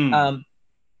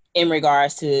 In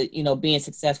regards to, you know, being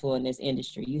successful in this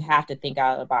industry. You have to think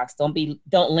out of the box.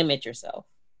 Don't limit yourself.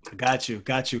 Got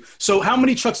you. So how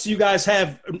many trucks do you guys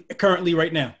have currently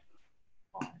right now?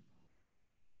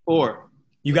 4.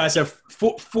 You guys have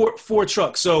four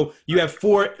trucks. So you have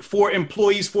four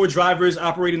employees, 4 drivers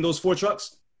operating those 4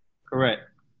 trucks? Correct.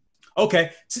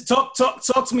 Okay. So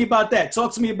talk to me about that.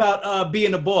 Talk to me about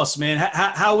being a boss, man.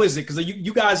 How is it? Because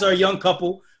you guys are a young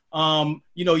couple.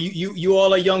 You know, you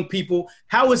all are young people.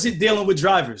 How is it dealing with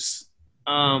drivers?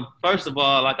 First of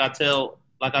all, like I tell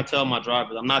my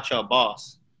drivers, I'm not your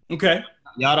boss. Okay.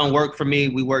 Y'all don't work for me.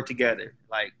 We work together.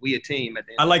 Like, we a team at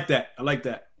the end. I like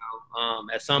that.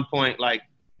 At some point, like,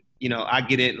 you know, I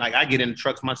get in the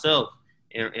trucks myself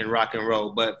in rock and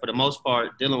roll. But for the most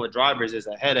part, dealing with drivers is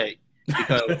a headache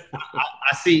because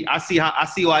I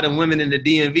see why the women in the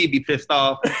DMV be pissed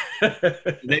off.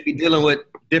 They be dealing with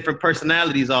different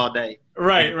personalities all day.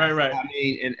 Right.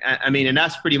 I mean, and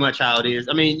that's pretty much how it is.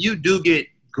 I mean, you do get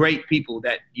great people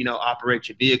that, you know, operate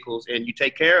your vehicles and you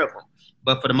take care of them.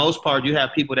 But for the most part, you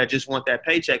have people that just want that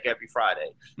paycheck every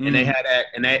Friday, and they had that,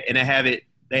 and they have it.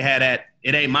 They had that.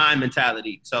 It ain't mine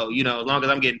mentality. So, you know, as long as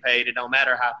I'm getting paid, it don't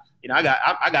matter how. You know,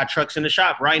 I got trucks in the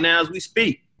shop right now as we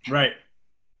speak. Right.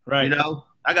 You know,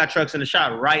 I got trucks in the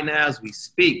shop right now as we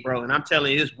speak, bro. And I'm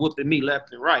telling you, it's whooping me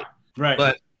left and right. Right.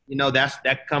 But you know,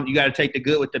 you got to take the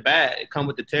good with the bad. It come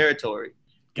with the territory.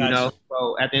 Gotcha. You know,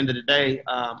 so at the end of the day,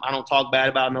 I don't talk bad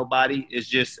about nobody. It's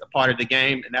just a part of the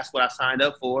game, and that's what I signed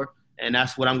up for, and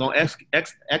that's what I'm going to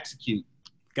execute.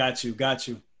 Got you.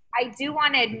 I do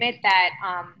want to admit that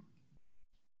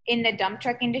in the dump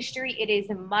truck industry, it is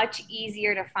much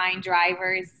easier to find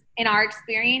drivers in our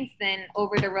experience than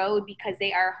over the road because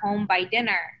they are home by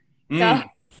dinner. So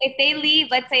if they leave,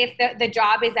 let's say if the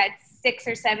job is at 6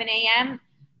 or 7 a.m.,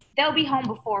 they'll be home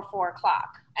before 4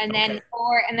 o'clock. And then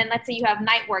let's say you have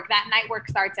night work. That night work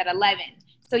starts at 11.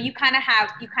 So you kind of have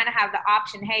the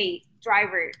option, hey,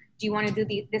 driver, do you want to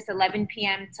do this 11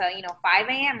 p.m. to 5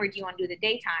 a.m. or do you want to do the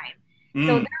daytime? So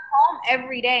they're home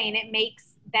every day, and it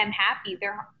makes them happy.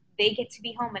 They get to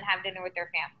be home and have dinner with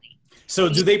their family. So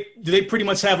do they pretty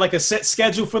much have like a set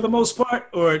schedule for the most part,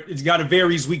 or it's got to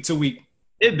varies week to week?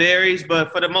 It varies,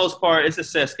 but for the most part, it's a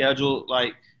set schedule.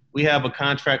 Like we have a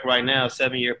contract right now, a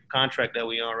 7-year contract that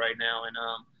we on right now, and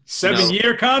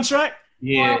 7-year contract.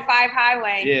 Yeah. 405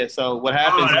 highway. Yeah. So what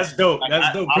happens? Oh, that's dope.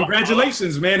 That's dope.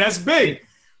 Congratulations, man. That's big.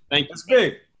 Thank you. That's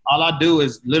big. All I do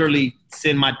is literally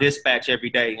send my dispatch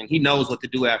every day, and he knows what to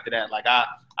do after that. Like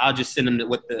I'll just send him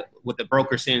what the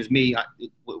broker sends me,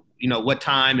 what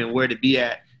time and where to be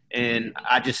at, and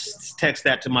I just text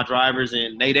that to my drivers,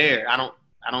 and they there. I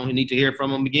don't need to hear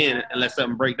from them again unless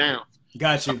something break down.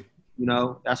 Got you.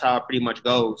 That's how it pretty much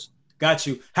goes. Got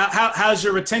you. How's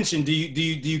your retention? Do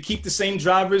you keep the same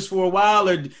drivers for a while,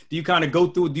 or do you kind of go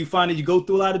through? Do you find that you go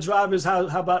through a lot of drivers?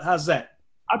 How's that?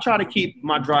 I try to keep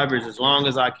my drivers as long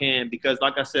as I can because,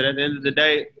 like I said, at the end of the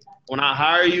day, when I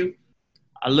hire you,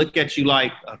 I look at you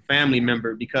like a family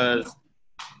member because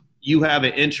you have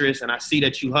an interest and I see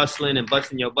that you hustling and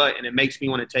busting your butt, and it makes me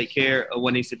want to take care of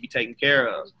what needs to be taken care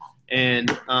of.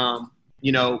 And,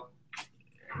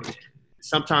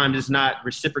 sometimes it's not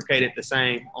reciprocated the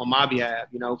same on my behalf,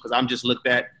 because I'm just looked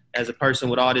at as a person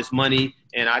with all this money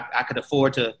and I could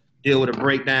afford to deal with a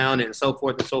breakdown and so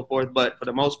forth and so forth. But for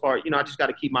the most part, I just got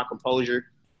to keep my composure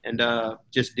and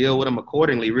just deal with them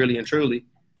accordingly, really and truly.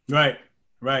 Right.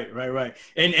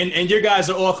 And your guys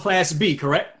are all Class B,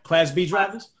 correct? Class B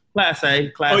drivers? Class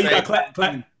A. Oh, you got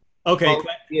Class. Okay. Oh,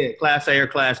 yeah, Class A or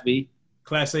Class B.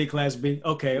 Class A, Class B.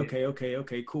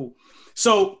 Okay, cool.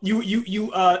 So you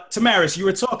Tamaris, you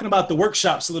were talking about the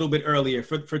workshops a little bit earlier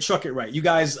for Truck It Right. You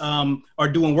guys are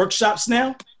doing workshops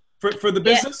now for the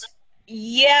business?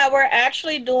 Yeah, we're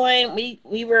actually doing,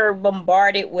 we were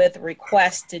bombarded with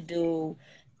requests to do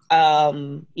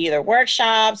either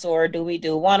workshops or do we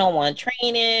do one-on-one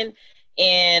training.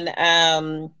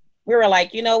 And we were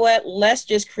like, you know what, let's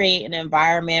just create an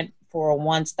environment for a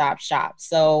one-stop shop.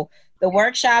 So the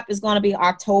workshop is going to be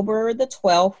October the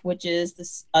 12th, which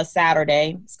is a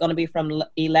Saturday. It's going to be from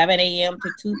 11 a.m.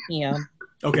 to 2 p.m.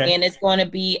 Okay. And it's going to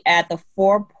be at the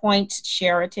 4 Points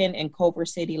Sheraton in Culver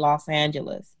City, Los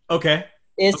Angeles. Okay.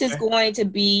 This is going to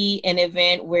be an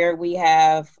event where we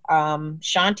have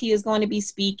Shanti is going to be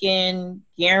speaking,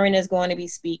 Garen is going to be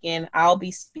speaking, I'll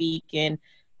be speaking.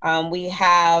 We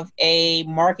have a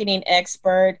marketing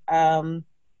expert,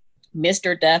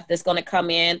 Mr. Duff, that's going to come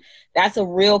in. That's a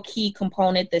real key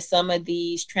component that some of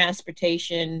these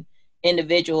transportation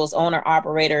individuals, owner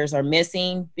operators are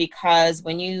missing, because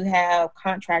when you have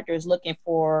contractors looking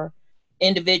for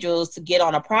individuals to get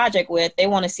on a project with, they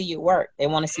want to see your work. They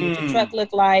want to see what your truck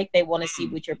look like. They want to see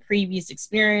what your previous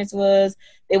experience was.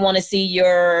 They want to see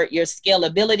your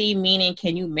scalability, meaning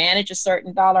can you manage a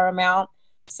certain dollar amount?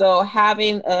 So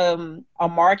having a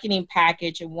marketing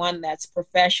package and one that's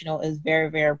professional is very,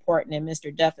 very important. And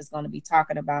Mr. Duff is going to be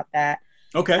talking about that.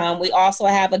 Okay. We also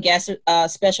have a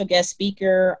special guest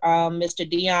speaker, Mr.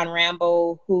 Dion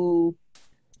Rambo, who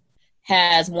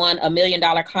has won $1 million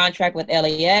contract with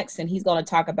LAX, and he's going to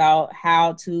talk about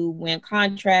how to win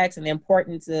contracts and the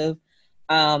importance of,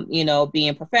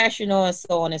 being professional and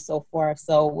so on and so forth.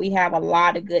 So we have a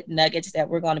lot of good nuggets that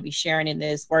we're going to be sharing in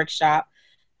this workshop.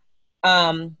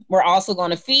 We're also going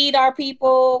to feed our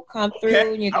people, come through.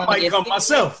 Okay. And you're I going might come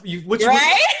myself. What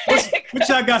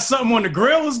y'all got something on the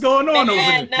grill? What's going on over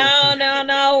there?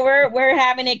 No. We're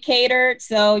having it catered.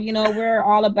 So, we're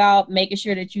all about making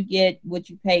sure that you get what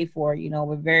you pay for.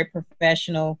 We're very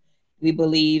professional. We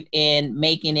believe in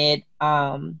making it,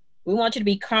 we want you to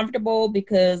be comfortable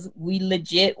because we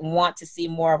legit want to see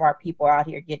more of our people out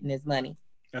here getting this money.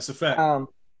 That's a fact. And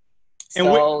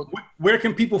So where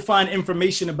can people find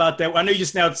information about that? I know you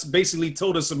just now basically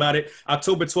told us about it,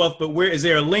 October 12th, but where is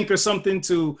there a link or something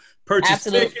to purchase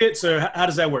tickets, or how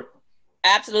does that work?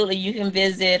 Absolutely. You can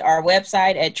visit our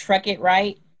website at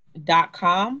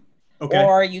truckitright.com,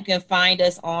 or you can find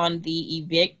us on the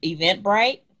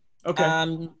Eventbrite.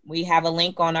 Okay. We have a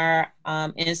link on our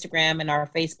Instagram and our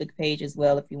Facebook page as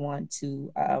well if you want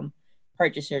to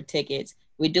purchase your tickets.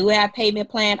 We do have payment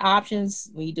plan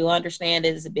options. We do understand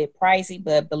that it's a bit pricey,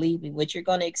 but believe me, what you're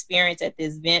going to experience at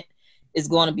this event is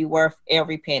going to be worth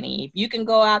every penny. If you can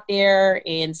go out there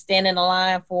and stand in a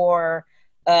line for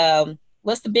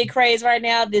what's the big craze right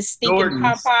now? This stinking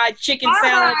Popeye chicken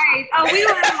sandwich. Oh, we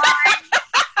were in line.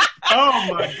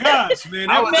 Oh my gosh, man!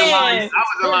 I was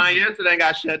in line yesterday and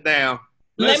got shut down.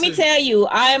 Let me tell you,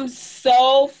 I'm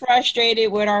so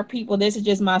frustrated with our people. This is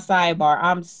just my sidebar.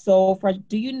 I'm so frustrated.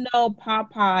 Do you know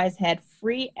Popeyes had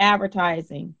free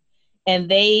advertising, and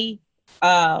they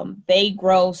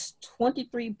grossed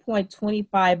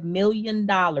 $23.25 million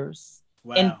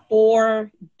in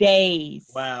 4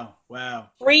 days. Wow.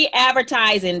 Free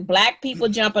advertising, Black people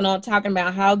jumping on talking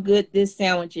about how good this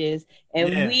sandwich is.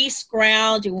 And we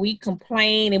scrounge and we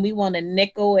complain and we want a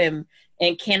nickel and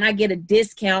can I get a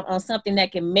discount on something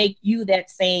that can make you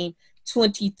that same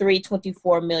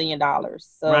 $24 million?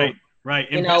 So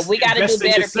right. You know, we got to do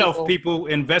better. Yourself, people.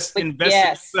 Invest in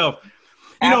yourself.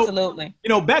 Absolutely.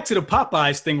 Back to the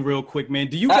Popeyes thing real quick, man.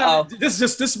 Do you guys,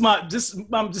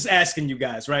 I'm just asking you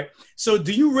guys, right? So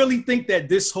do you really think that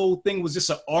this whole thing was just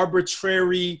an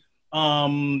arbitrary,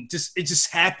 it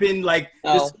just happened like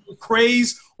this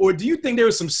craze? Or do you think there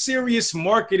was some serious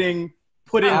marketing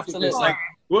put into this? Like,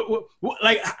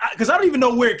 because I don't even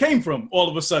know where it came from all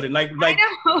of a sudden. Like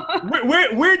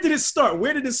where did it start?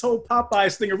 Where did this whole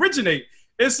Popeyes thing originate?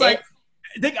 It's like,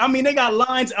 they got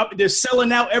lines up, they're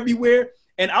selling out everywhere.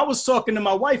 And I was talking to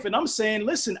my wife and I'm saying,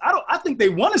 listen, I think they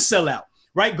want to sell out,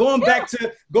 right? Going back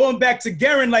to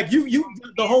Garen, like you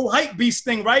the whole hype beast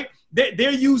thing, right? They're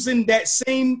using that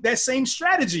same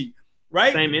strategy,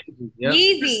 right? Same energy. Yep.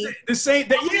 Yeezy. The same,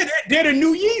 they're the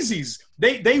new Yeezys.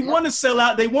 They want to sell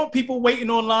out. They want people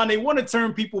waiting online. They want to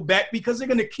turn people back because they're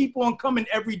going to keep on coming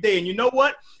every day. And you know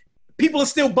what? People are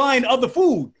still buying other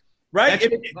food. Right,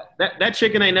 that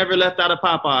chicken ain't never left out of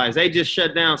Popeyes. They just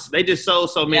shut down. They just sold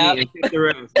so many and kicked the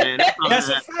rest, man. That's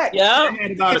a fact. Yeah,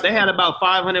 they had about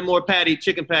 500 more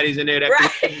chicken patties in there.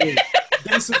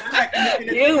 That's a fact.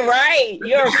 You're right.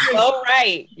 You're so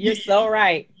right. You're so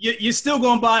right. You're still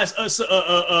gonna buy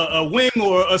a wing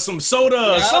or some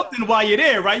soda or something while you're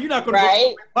there, right? You're not gonna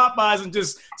go to Popeyes and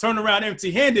just turn around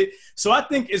empty-handed. So I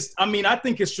think it's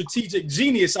strategic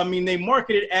genius. I mean, they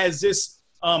market it as this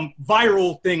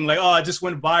viral thing, like, oh, it just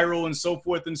went viral and so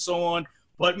forth and so on.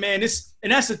 But man, that's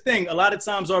the thing. A lot of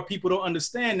times our people don't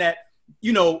understand that,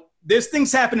 there's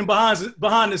things happening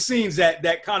behind the scenes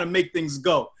that kind of make things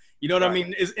go. You know what I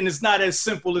mean? And it's not as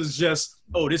simple as just,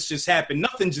 oh, this just happened.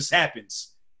 Nothing just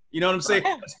happens. You know what I'm saying?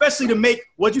 Especially to make,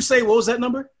 what'd you say? What was that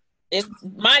number? It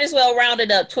might as well round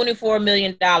it up, $24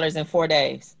 million in 4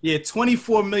 days. Yeah,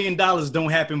 $24 million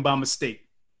don't happen by mistake.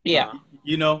 Yeah.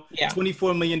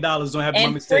 $24 million don't have my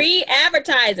mistake. Free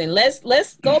advertising.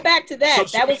 Let's go back to that.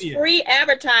 That was free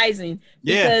advertising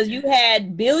because you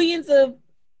had billions of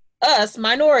us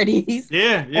minorities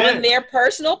on their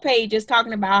personal pages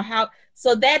talking about how.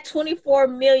 So that 24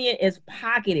 million is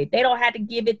pocketed. They don't have to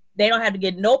give it. They don't have to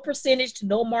get no percentage to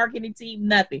no marketing team.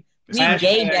 Nothing. We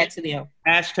gave that to them.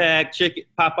 Hashtag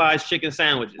Popeyes chicken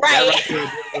sandwiches.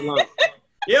 Right.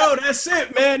 Yo, that's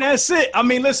it, man. That's it. I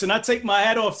mean, listen, I take my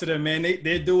hat off to them, man.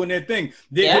 They're doing their thing.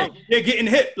 They're getting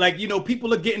hip. Like,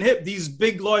 people are getting hip. These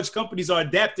big, large companies are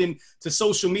adapting to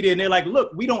social media. And they're like,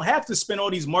 look, we don't have to spend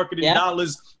all these marketing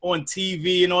dollars on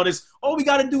TV and all this. All we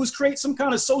got to do is create some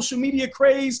kind of social media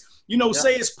craze.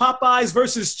 Say it's Popeyes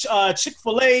versus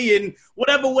Chick-fil-A and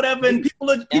whatever. And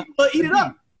people are eat it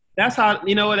up. That's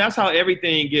how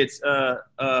everything gets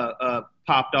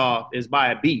popped off is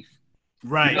by a beef.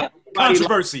 Right.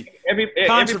 Controversy. Everybody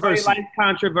likes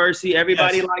controversy.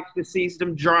 Everybody likes to see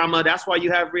some drama. That's why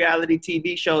you have reality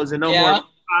TV shows and no more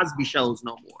Cosby shows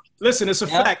no more. Listen, it's a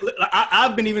fact.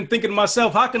 I've been even thinking to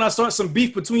myself, how can I start some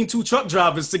beef between two truck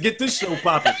drivers to get this show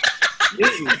popping?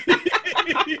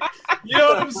 You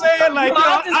know what I'm saying? Like,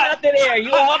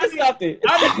 you on to something.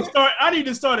 I need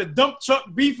to start a dump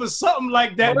truck beef or something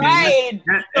like that. Right.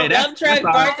 Dump truck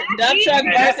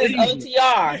versus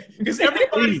OTR. Because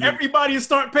everybody will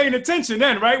start paying attention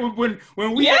then, right? When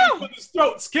we have the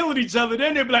throats killing each other,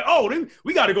 then they'll be like, oh,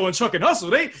 we got to go and truck and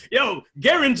hustle.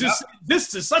 Garen just said this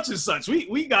to such and such.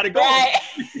 We got to go. Right.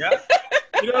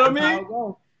 You know what I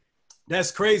mean?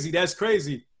 That's crazy. That's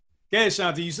crazy. Yeah,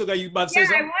 Shanti, you about to say I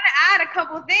something? want to add a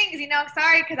couple of things.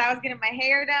 Sorry, because I was getting my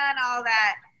hair done, all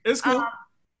that. It's cool.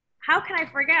 How can I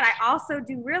forget? I also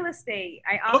do real estate.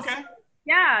 I also, Okay.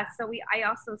 yeah. So I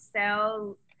also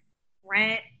sell,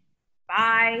 rent,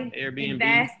 buy, Airbnb.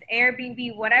 invest,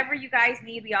 Airbnb, whatever you guys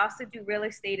need. We also do real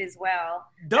estate as well.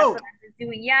 Dope. That's what I'm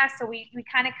doing. Yeah. So we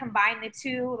kind of combine the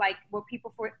two, like what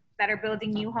people that are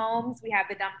building new homes. We have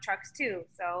the dump trucks too.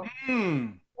 So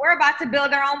we're about to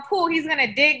build our own pool. He's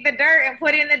gonna dig the dirt and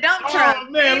put it in the dump truck. Oh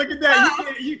man, look at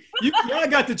that! Y'all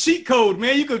got the cheat code,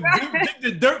 man. You could dig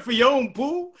the dirt for your own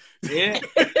pool. Yeah.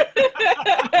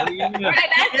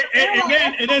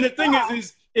 And then the thing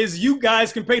is you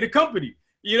guys can pay the company.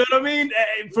 You know what I mean?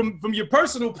 From your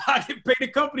personal pocket, pay the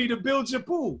company to build your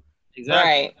pool.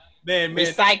 Exactly. Right. Man.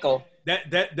 Recycle.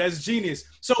 That's genius.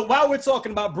 So while we're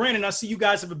talking about branding, I see you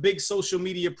guys have a big social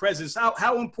media presence.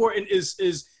 How important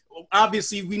is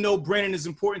obviously we know branding is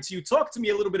important to you. Talk to me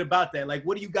a little bit about that. Like,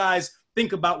 what do you guys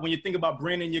think about when you think about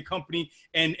branding your company,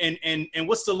 and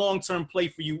what's the long-term play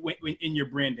for you in your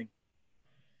branding?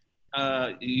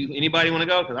 Anybody want to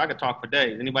go? Because I could talk for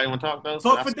days. Anybody want to talk though?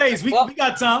 Talk for days. We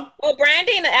got time. Well,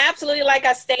 branding, absolutely, like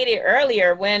I stated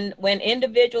earlier, when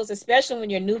individuals, especially when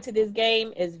you're new to this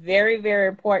game, is very, very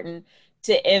important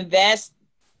to invest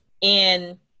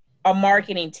in a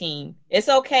marketing team. It's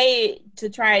okay to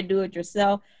try to do it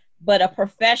yourself, but a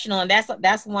professional, and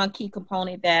that's one key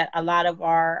component that a lot of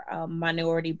our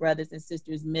minority brothers and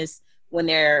sisters miss when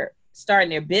they're starting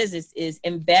their business, is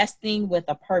investing with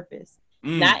a purpose.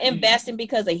 Not investing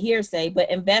because of hearsay, but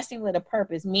investing with a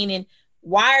purpose, meaning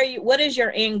what is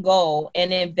your end goal,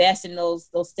 and invest in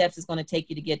those steps is going to take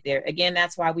you to get there. Again,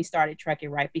 that's why we started Trucking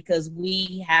Right, because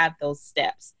we have those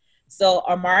steps. So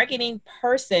a marketing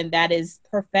person that is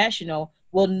professional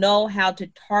will know how to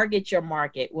target your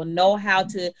market, will know how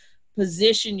to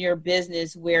position your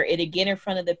business where it'll get in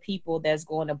front of the people that's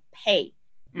going to pay.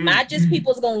 Not just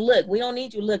people's going to look. We don't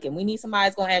need you looking. We need somebody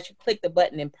that's going to actually click the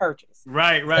button and purchase.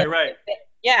 Right.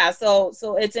 Yeah. So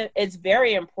it's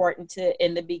very important to,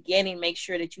 in the beginning, make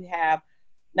sure that you have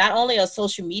not only a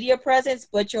social media presence,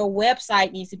 but your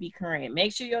website needs to be current.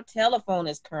 Make sure your telephone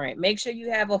is current. Make sure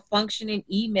you have a functioning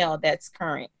email that's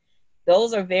current.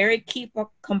 Those are very key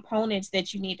components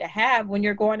that you need to have when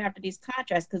you're going after these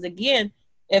contracts. Because again,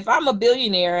 if I'm a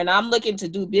billionaire and I'm looking to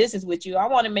do business with you, I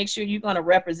want to make sure you're going to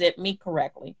represent me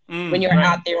correctly when you're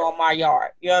out there on my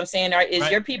yard. You know what I'm saying? Is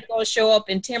your people going to show up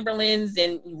in Timberlands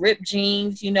and ripped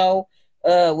jeans,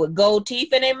 with gold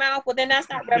teeth in their mouth? Well, then that's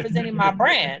not representing my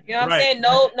brand. You know what I'm saying?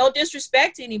 No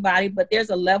disrespect to anybody, but there's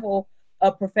a level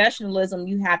of professionalism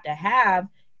you have to have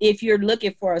if you're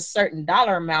looking for a certain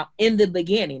dollar amount in the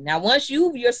beginning. Now, once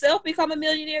you yourself become a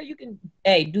millionaire, you can,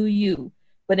 do you.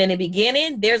 But in the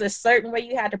beginning, there's a certain way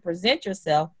you have to present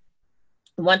yourself.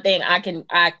 One thing I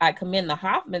commend the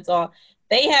Hoffmans on,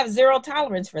 they have zero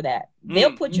tolerance for that.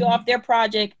 They'll put you off their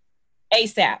project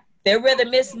ASAP. They'd rather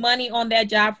miss money on that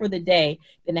job for the day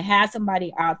than to have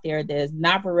somebody out there that is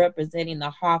not representing the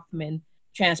Hoffman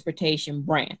transportation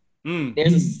brand.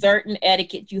 There's a certain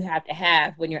etiquette you have to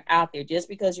have when you're out there. Just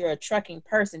because you're a trucking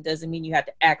person doesn't mean you have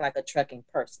to act like a trucking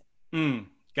person.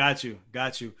 Got you.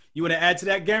 You want to add to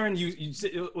that, Garen?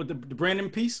 You with the branding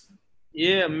piece?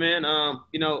 Yeah, man. I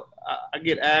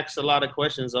get asked a lot of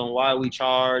questions on why we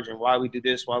charge and why we do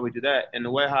this, why we do that. And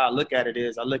the way how I look at it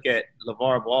is, I look at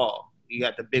LeVar Ball. You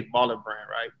got the big baller brand,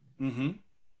 right?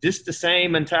 Just the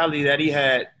same mentality that he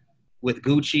had with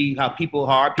Gucci, how our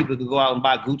people could go out and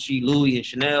buy Gucci, Louis, and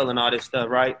Chanel and all this stuff,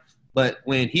 right? But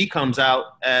when he comes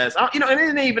out as, and it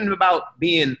ain't even about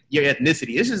being your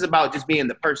ethnicity. This is about just being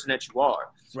the person that you are.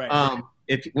 Right.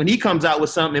 When he comes out with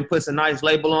something and puts a nice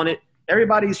label on it,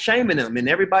 everybody's shaming him and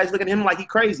everybody's looking at him like he's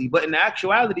crazy. But in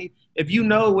actuality, if you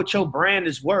know what your brand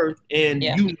is worth and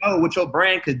you know what your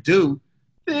brand could do,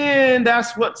 then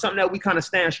that's something that we kind of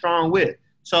stand strong with.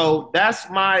 So that's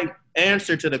my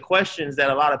answer to the questions that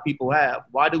a lot of people have.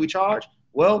 Why do we charge?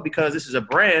 Well, because this is a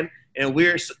brand, and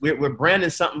we're branding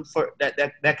something for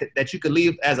that you could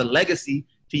leave as a legacy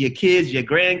to your kids, your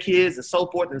grandkids, and so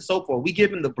forth and so forth. We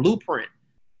give them the blueprint.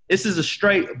 This is a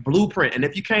straight blueprint, and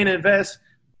if you can't invest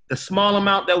the small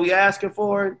amount that we asking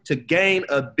for to gain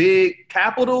a big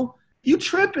capital, you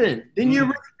tripping.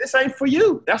 Then this ain't for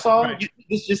you. That's all. Right.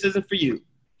 This just isn't for you.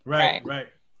 Right.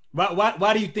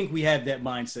 Why do you think we have that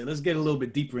mindset? Let's get a little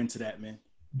bit deeper into that, man.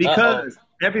 Because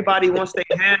everybody wants their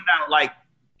handout. Like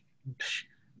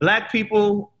black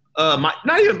people,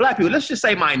 not even black people. Let's just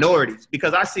say minorities,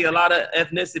 because I see a lot of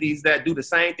ethnicities that do the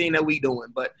same thing that we doing,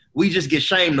 but we just get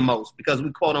shamed the most because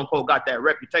we quote unquote got that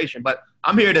reputation. But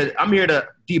I'm here to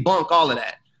debunk all of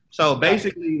that. So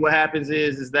basically, what happens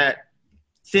is that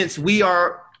since we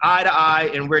are eye to eye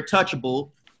and we're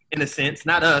touchable in a sense,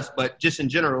 not us, but just in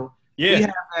general, we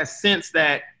have that sense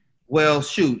that, well,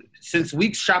 shoot, since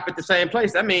we shop at the same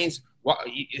place, that means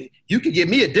you could give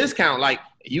me a discount. Like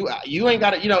you ain't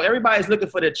got to, everybody's looking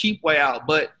for the cheap way out,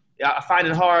 but I find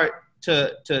it hard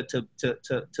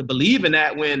to believe in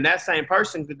that when that same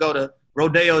person could go to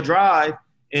Rodeo Drive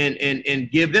and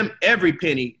give them every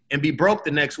penny and be broke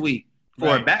the next week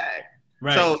for a bag.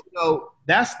 Right. So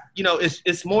that's,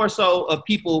 it's more so of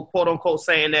people, quote unquote,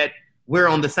 saying that we're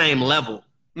on the same level.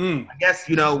 I guess,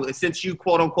 since you,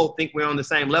 quote unquote, think we're on the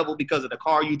same level because of the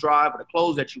car you drive or the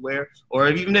clothes that you wear, or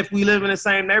even if we live in the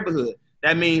same neighborhood,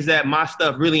 that means that my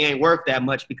stuff really ain't worth that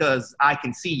much because I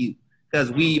can see you,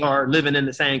 because we are living in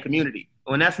the same community.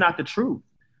 And that's not the truth.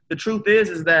 The truth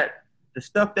is that the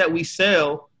stuff that we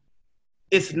sell,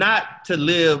 it's not to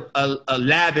live a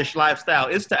lavish lifestyle.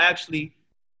 It's to actually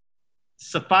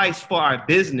suffice for our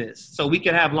business so we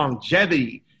can have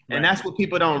longevity. And that's what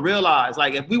people don't realize.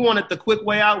 Like, if we wanted the quick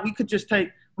way out, we could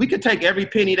take every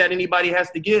penny that anybody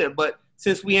has to give. But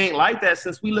since we ain't like that,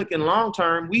 since we looking long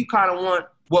term, we kind of want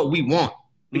what we want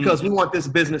because we want this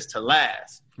business to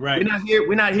last. Right.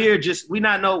 We're not doing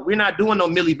no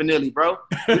Milli Vanilli, bro.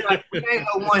 We ain't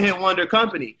no one-hit wonder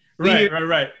company. Right.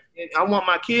 And I want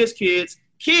my kids to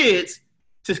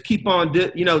keep on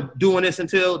doing this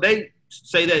until they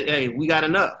say that, hey, we got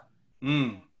enough.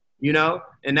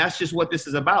 And that's just what this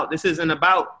is about. This isn't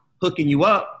about hooking you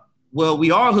up. Well,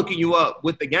 we are hooking you up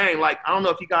with the game. Like, I don't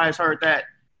know if you guys heard that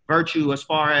virtue as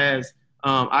far as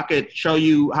I could show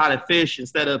you how to fish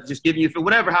instead of just giving you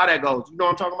whatever, how that goes. You know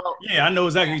what I'm talking about? Yeah, I know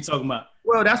exactly what you're talking about.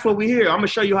 Well, that's what we hear. I'm going to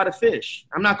show you how to fish.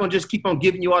 I'm not going to just keep on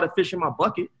giving you all the fish in my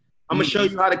bucket. I'm going to show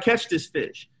you how to catch this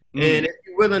fish. And if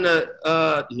you're willing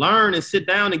to learn and sit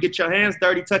down and get your hands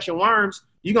dirty touching worms,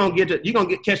 you're going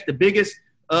to catch the biggest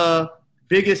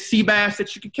sea bass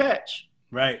that you could catch.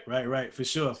 Right. For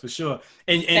sure.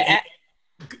 And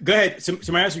go ahead.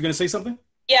 Samaras, you're going to say something?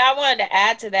 Yeah, I wanted to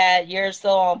add to that. You're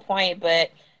so on point,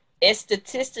 but it's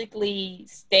statistically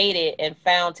stated and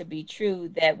found to be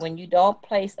true that when you don't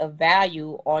place a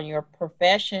value on your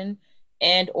profession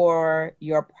and or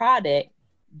your product,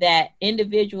 that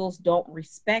individuals don't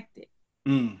respect it.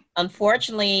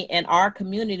 Unfortunately, in our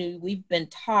community, we've been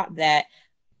taught that,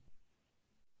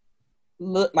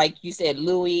 look, like you said,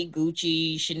 Louis,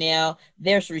 Gucci, Chanel,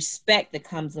 there's respect that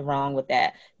comes along with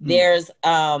that. There's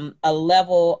a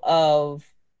level of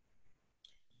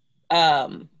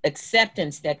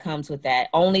acceptance that comes with that.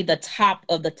 Only the top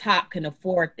of the top can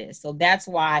afford this. So that's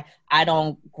why I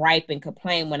don't gripe and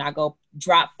complain when I go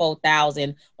drop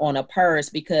 $4,000 on a purse,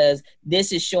 because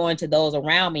this is showing to those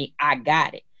around me, I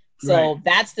got it. So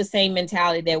that's the same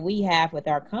mentality that we have with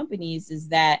our companies, is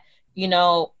that,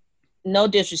 no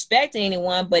disrespect to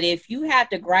anyone, but if you have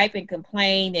to gripe and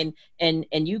complain and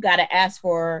you got to ask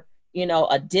for,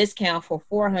 a discount for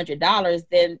 $400,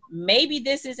 then maybe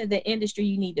this isn't the industry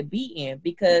you need to be in,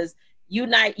 because you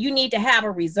need to have a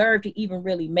reserve to even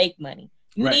really make money.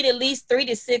 You need at least 3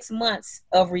 to 6 months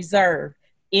of reserve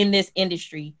in this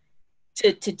industry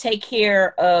to take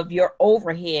care of your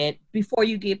overhead before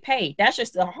you get paid. That's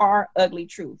just the hard, ugly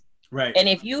truth. Right. And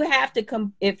if you have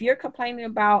to if you're complaining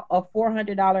about a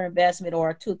 $400 investment or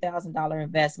a $2,000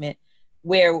 investment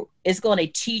where it's going to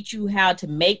teach you how to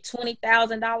make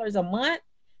 $20,000 a month,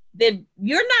 then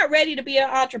you're not ready to be an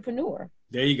entrepreneur.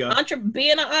 There you go.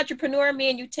 Being an entrepreneur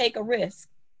means you take a risk.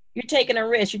 You're taking a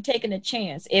risk. You're taking a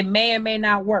chance. It may or may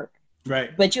not work.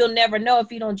 Right. But you'll never know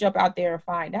if you don't jump out there and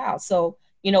find out. So,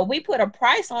 we put a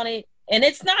price on it, and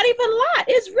it's not even a lot.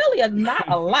 It's really not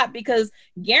a lot, because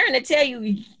Garen will tell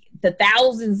you the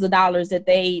thousands of dollars that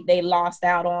they lost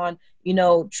out on,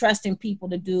 trusting people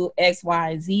to do X, Y,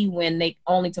 and Z when they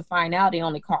only to find out they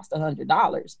only cost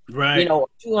 $100. Right.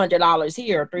 $200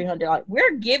 here, $300.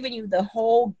 We're giving you the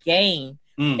whole game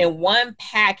in one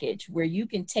package where you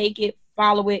can take it,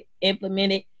 follow it,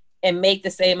 implement it, and make the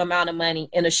same amount of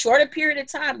money in a shorter period of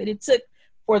time that it took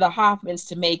for the Hoffmans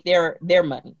to make their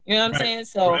money. You know what I'm saying?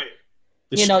 So,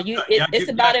 it's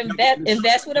about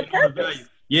invest with a purpose.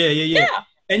 Yeah.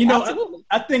 And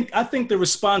I think the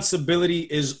responsibility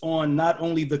is on not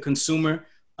only the consumer,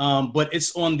 but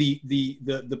it's on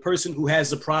the person who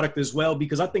has the product as well.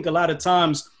 Because I think a lot of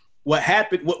times what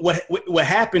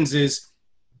happens is,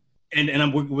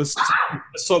 and we'll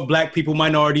talk Black people,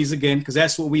 minorities again, because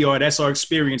that's what we are. That's our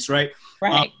experience, right?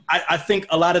 Right. I think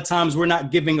a lot of times we're not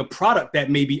giving a product that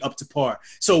may be up to par.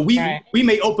 So we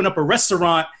may open up a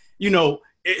restaurant,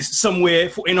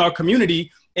 somewhere in our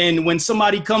community. And when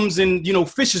somebody comes and,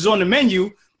 fish is on the menu,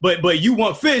 but you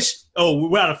want fish, oh,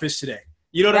 we're out of fish today.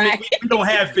 You know what I mean? Right. We don't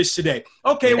have fish today.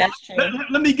 Okay, well, That's true.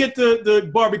 let me get the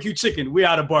barbecue chicken. We're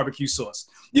out of barbecue sauce.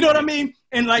 You know what I mean?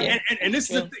 And like, Yeah, and this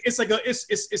true. is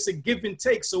it's a give and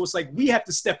take. So it's like we have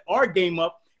to step our game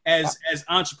up as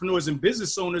entrepreneurs and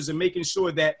business owners, and making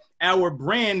sure that our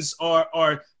brands are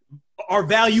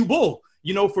valuable.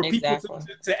 You know, for people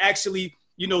to actually,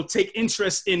 you know, take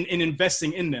interest in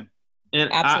investing in them. And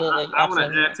Absolutely. I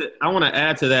want to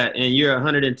add to that, and you're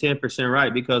 110%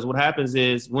 right, because what happens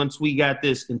is once we got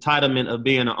this entitlement of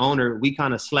being an owner, we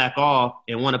kind of slack off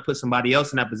and want to put somebody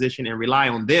else in that position and rely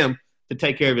on them to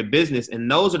take care of your business.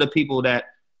 And those are the people that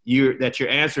you're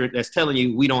answering, that's telling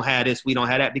you we don't have this, we don't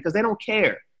have that, because they don't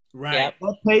care. Right. Yep.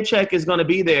 That paycheck is going to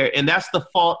be there, and that's the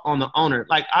fault on the owner.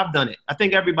 Like, I've done it. I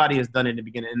think everybody has done it in the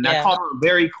beginning, and I caught on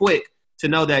very quick to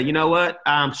know that, you know what,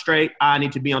 I'm straight. I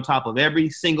need to be on top of every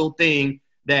single thing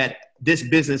that this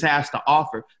business has to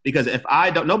offer, because if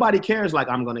I don't, nobody cares like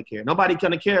I'm going to care. Nobody's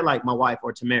going to care like my wife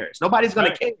or Tamaris. Nobody's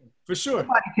going to care. For sure.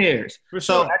 Nobody cares. For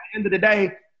So sure. at the end of the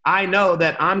day, I know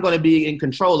that I'm going to be in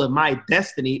control of my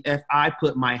destiny if I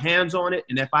put my hands on it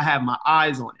and if I have my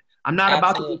eyes on it. I'm not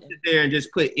about to sit there and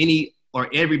just put any or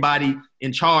everybody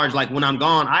in charge. Like, when I'm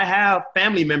gone, I have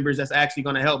family members that's actually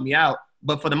going to help me out.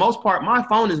 But for the most part, my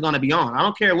phone is going to be on. I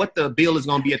don't care what the bill is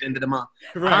going to be at the end of the month.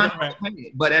 Right.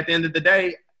 But at the end of the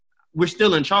day, we're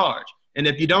still in charge. And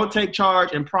if you don't take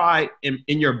charge and pride in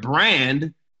your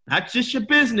brand, not just your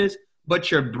business,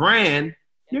 but your brand,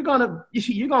 you're gonna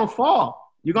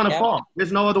fall. You're gonna fall.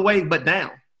 There's no other way but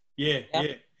down. Yeah.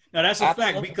 Now that's a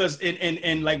fact, because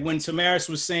and like when Tamaris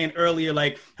was saying earlier,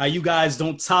 like how you guys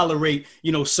don't tolerate,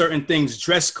 you know, certain things,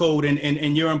 dress code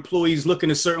and your employees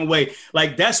looking a certain way.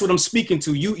 Like, that's what I'm speaking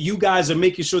to. You guys are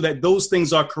making sure that those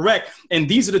things are correct. And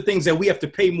these are the things that we have to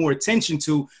pay more attention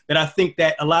to, that I think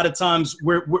that a lot of times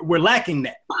we're lacking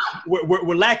that.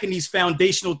 We're lacking these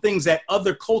foundational things that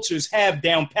other cultures have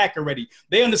down pack already.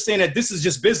 They understand that this is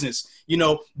just business. You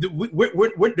know,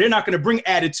 they're not going to bring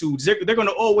attitudes. They're going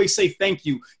to always say, thank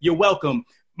you, you're welcome,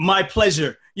 my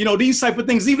pleasure. You know, these type of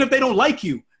things, even if they don't like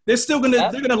you, they're still going to,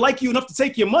 they're going to like you enough to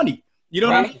take your money. You know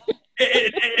what I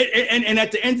mean? And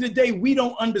at the end of the day, we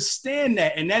don't understand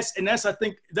that. And that's, I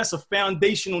think that's a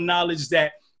foundational knowledge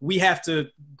that we have to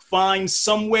find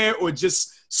somewhere, or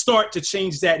just start to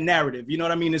change that narrative. You know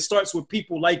what I mean? It starts with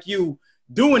people like you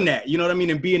doing that, you know what I mean?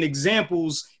 And being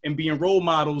examples and being role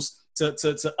models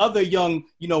to other young,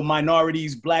 you know,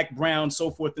 minorities, black, brown, so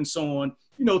forth and so on,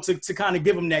 you know, to kind of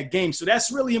give them that game. So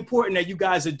that's really important that you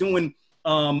guys are doing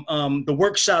the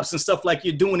workshops and stuff like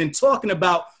you're doing, and talking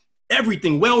about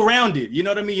everything well-rounded. You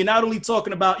know what I mean? You're not only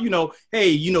talking about, you know, hey,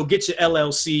 you know, get your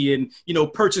LLC and, you know,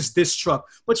 purchase this truck,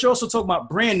 but you're also talking about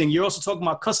branding. You're also talking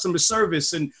about customer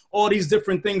service and all these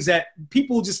different things that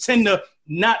people just tend to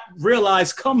not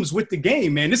realize comes with the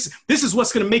game, man. This is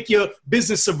what's going to make your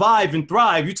business survive and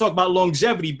thrive. You talk about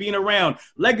longevity, being around,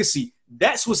 legacy.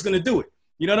 That's what's going to do it.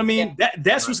 You know what I mean? Yeah.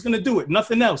 That's what's going to do it.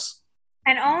 Nothing else.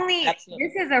 And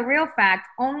this is a real fact,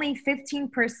 only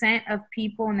 15% of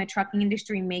people in the trucking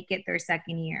industry make it their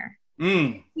second year.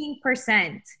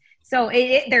 15%. So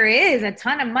there is a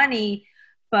ton of money,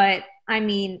 but I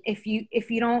mean, if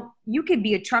you don't, you could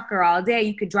be a trucker all day,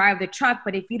 you could drive the truck,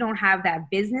 but if you don't have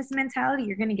that business mentality,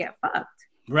 you're going to get fucked.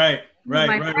 Right.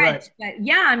 But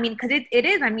yeah, I mean, because it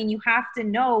is, I mean, you have to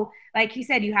know, like he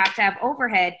said, you have to have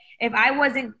overhead. If I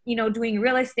wasn't, you know, doing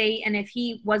real estate, and if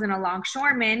he wasn't a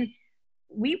longshoreman,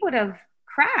 we would have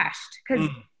crashed, because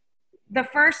the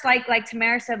first, like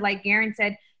Tamara said, like Garen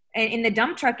said, in the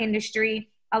dump truck industry,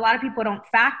 a lot of people don't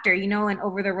factor, you know, and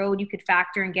over the road you could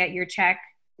factor and get your check,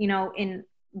 you know, in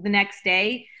the next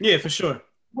day. Yeah, for sure.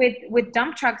 With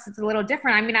dump trucks, it's a little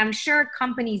different. I mean, I'm sure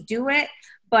companies do it,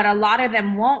 but a lot of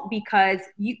them won't, because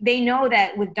they know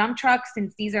that with dump trucks,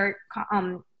 since these are,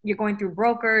 you're going through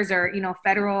brokers or, you know,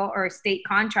 federal or state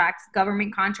contracts,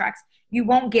 government contracts, you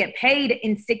won't get paid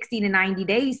in 60 to 90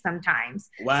 days sometimes.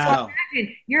 Wow. So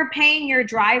imagine you're paying your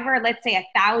driver, let's say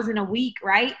 $1,000 a week,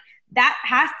 right? That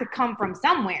has to come from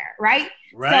somewhere, right?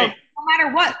 Right. So no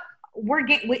matter what, we're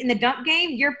getting in the dump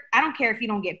game, I don't care if you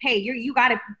don't get paid.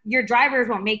 Your drivers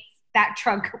will make that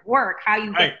truck work, how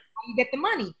you get the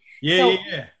money. Yeah.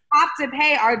 Have to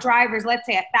pay our drivers, let's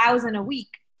say $1,000 a week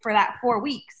for that 4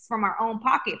 weeks from our own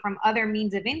pocket, from other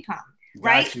means of income.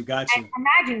 Right? Got you.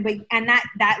 And imagine,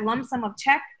 that lump sum of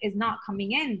check is not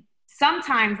coming in.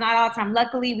 Sometimes, not all the time.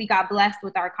 Luckily, we got blessed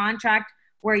with our contract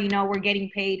where, you know, we're getting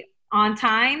paid on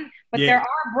time. But there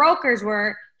are brokers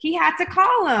where he had to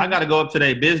call them. I got to go up to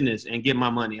their business and get my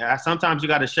money. Sometimes you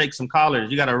got to shake some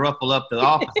collars. You got to ruffle up the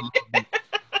office.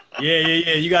 Yeah.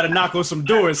 You got to knock on some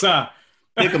doors, huh?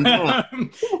 Pick 'em down. Yeah,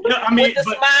 I mean, with the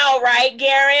smile, right,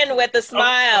 Garen? With the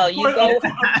smile, of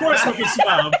course with the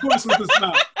smile. Of course with the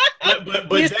smile.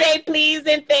 But you say please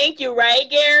and thank you, right,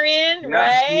 Garen?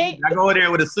 Right? I go in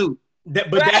there with a suit. That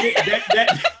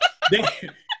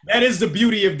is the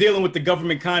beauty of dealing with the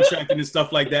government contracting and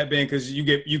stuff like that, man, because you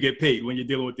get paid when you're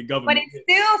dealing with the government. But it's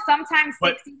still sometimes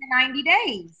 60 to 90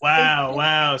 days.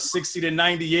 Wow. 60 to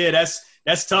 90, yeah,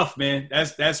 that's tough, man.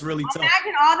 That's really tough.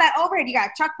 Imagine all that overhead. You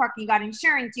got truck parking, you got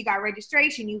insurance, you got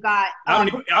registration, you got. I don't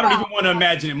even want to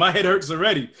imagine it. My head hurts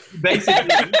already.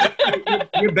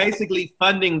 You're basically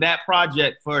funding that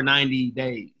project for 90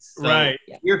 days. So right.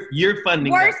 You're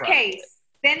funding. Worst case.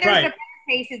 Then there's right. the better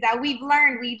cases that we've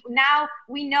learned.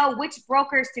 We know which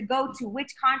brokers to go to,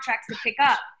 which contracts to pick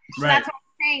up. So right. that's what I'm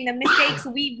saying. The mistakes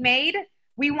we've made,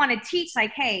 we want to teach,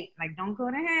 like, hey, like, don't go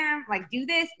to him, like, do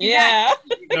this. Do yeah.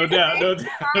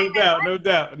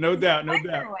 that. No doubt.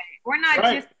 We're not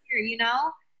right. just here, you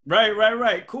know?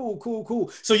 Right.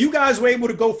 Cool. So you guys were able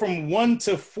to go from 1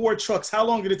 to 4 trucks. How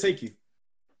long did it take you?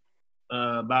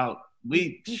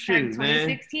 We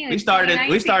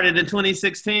started in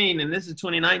 2016, and this is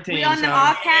 2019. We on the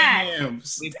all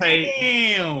cash. We paid.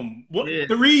 Damn. What? Yeah.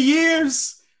 3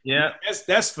 years? Yeah,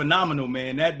 that's phenomenal,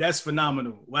 man. That's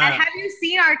phenomenal. Wow. And have you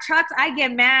seen our trucks? I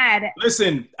get mad.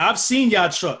 Listen, I've seen y'all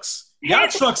trucks. Y'all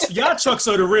trucks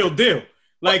are the real deal.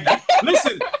 Like,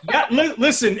 listen,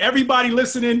 everybody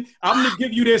listening, I'm gonna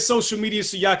give you their social media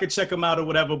so y'all can check them out or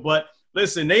whatever. But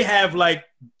listen, they have like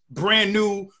brand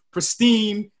new,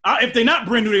 pristine. If they're not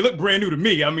brand new, they look brand new to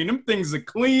me. I mean, them things are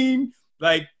clean.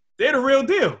 Like, they're the real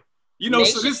deal. You know, make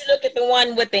sure you look at the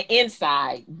one with the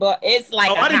inside, but it's like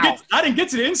I didn't get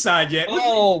to the inside yet.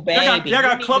 Oh, baby. Y'all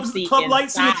got club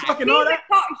lights in the truck and all that?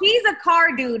 He's a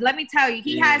car dude. Let me tell you.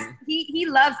 He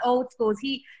loves old schools.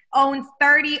 He owns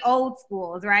 30 old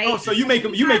schools, right? Oh, so you make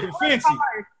them fancy.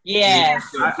 Yes.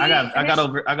 I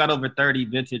got over 30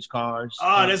 vintage cars.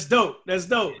 Oh, that's dope. That's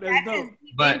dope.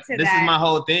 But this is my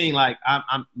whole thing. Like,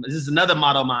 this is another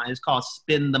motto of mine. It's called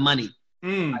spend the money.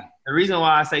 Like, the reason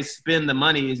why I say spend the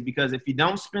money is because if you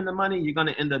don't spend the money, you're going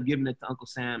to end up giving it to Uncle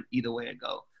Sam either way it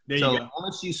go. So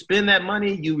once you spend that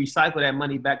money, you recycle that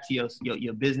money back to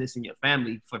your business and your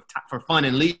family for fun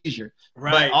and leisure.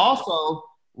 Right. But also,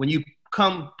 when you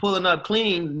come pulling up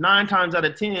clean, 9 times out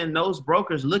of 10, those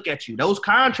brokers look at you. Those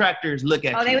contractors look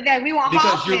at you. We want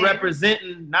because Hoffman. You're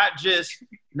representing not just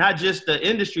the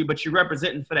industry, but you're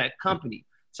representing for that company.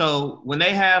 So when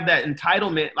they have that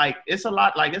entitlement, like it's a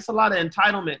lot of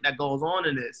entitlement that goes on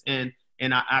in this. And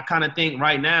I kind of think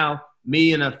right now,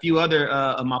 me and a few other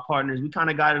of my partners, we kind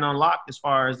of got it unlocked as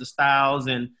far as the styles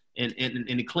and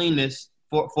the cleanness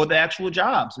for the actual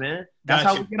jobs, man. That's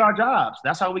how we get our jobs.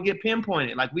 That's how we get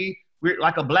pinpointed. Like we're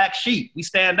like a black sheep. We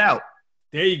stand out.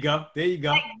 There you go.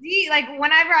 Like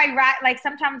whenever I ride, like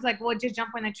sometimes like we'll just jump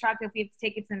in the truck if we have to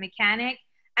take it to the mechanic.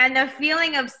 And the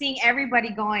feeling of seeing everybody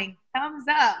going, thumbs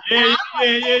up. Yeah.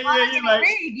 Like,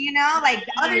 you know, like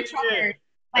the other truckers.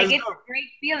 Like, it's a great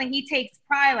feeling. He takes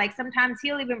pride. Like, sometimes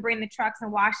he'll even bring the trucks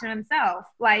and wash them himself.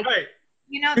 Like,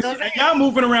 you know, those are... Y'all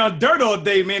moving around dirt all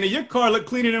day, man, and your car look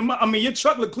cleaner than your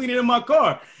truck look cleaner than my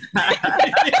car.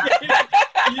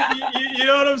 you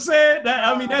know what I'm saying?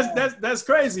 That's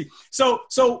crazy. So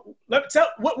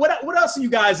what else are you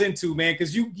guys into, man?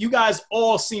 Because you guys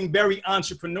all seem very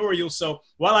entrepreneurial. So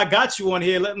while I got you on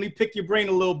here, let me pick your brain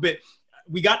a little bit.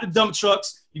 We got the dump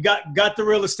trucks. You got the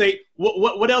real estate.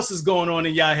 What else is going on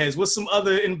in y'all heads? What's some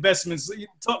other investments?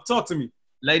 Talk to me.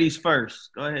 Ladies first.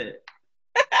 Go ahead.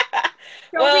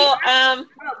 Well,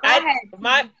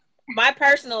 my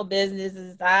personal business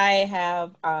is I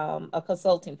have a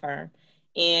consulting firm,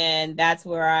 and that's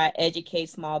where I educate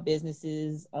small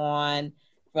businesses on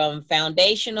from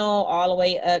foundational all the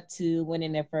way up to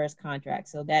winning their first contract.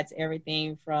 So that's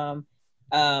everything from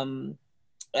the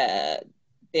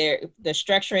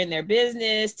structuring their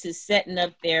business to setting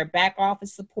up their back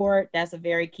office support. That's a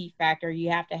very key factor. You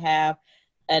have to have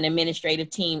an administrative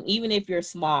team, even if you're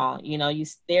small. You know,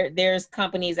 there's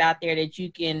companies out there that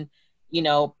you can, you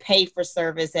know, pay for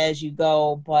service as you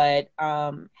go, but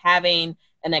having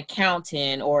an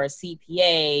accountant or a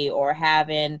CPA or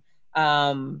having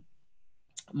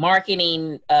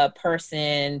marketing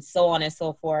person, so on and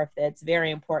so forth, that's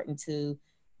very important to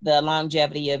the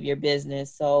longevity of your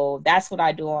business. So that's what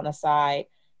I do on the side.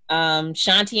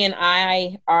 Shanti and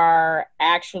I are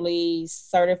actually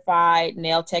certified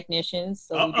nail technicians,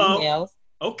 so we do nails.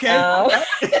 Okay. Let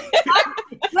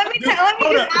me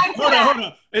hold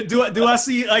on. Do I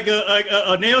see like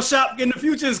a nail shop in the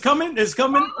future is coming?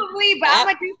 Probably, but I'm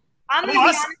gonna be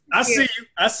honest with you.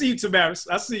 I see you, Tamaris.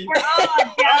 I see you. We're all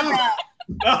down up.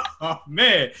 Oh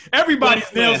man,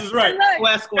 everybody's nails is right.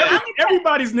 Look,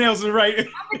 Everybody's nails is right. I'm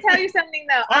gonna tell you something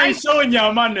though. I ain't showing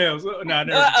y'all my nails. Nah,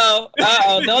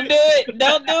 Don't do it.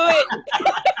 Don't do it.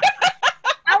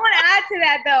 I want to add to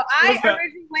that though. I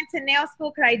originally went to nail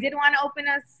school because I did want to open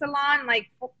a salon like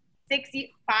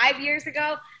 5 years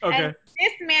ago. Okay. And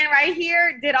this man right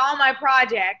here did all my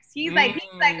projects. He's like,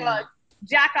 look,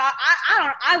 Jack,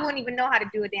 I wouldn't even know how to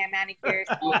do a damn manicure.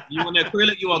 You want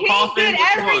acrylic? You want He coffin? did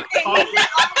everything. He did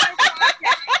all my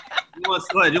projects. You want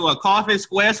what? You want coffin?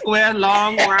 Square,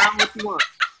 long, round? What you want?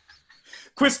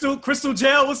 Crystal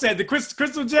gel. What's that? The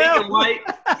crystal gel. Pink and white.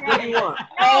 What do you want?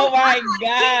 Oh my gosh.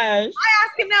 I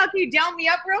asked him now, can you gel me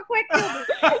up real quick?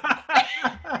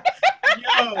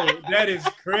 Yo, that is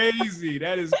crazy.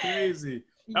 That is crazy.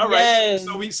 All right.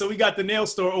 Yes. So we got the nail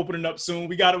store opening up soon.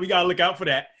 We gotta look out for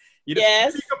that. You know,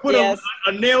 Yes. You can put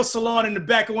a nail salon in the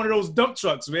back of one of those dump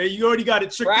trucks, man. You already got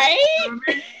it tricked. Right? You know what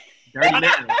I mean? Dirty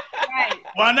man. Right.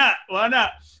 Why not? Why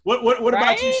not? What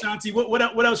about you, Right? Shanti?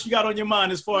 What else you got on your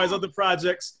mind as far as other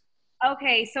projects?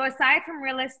 Okay, so aside from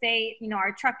real estate, you know,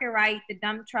 our trucker right, the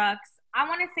dump trucks, I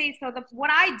want to say, what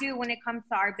I do when it comes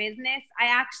to our business, I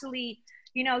actually,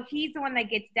 you know, he's the one that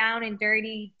gets down and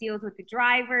dirty, deals with the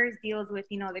drivers, deals with,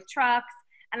 you know, the trucks.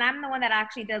 And I'm the one that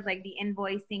actually does like the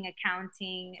invoicing,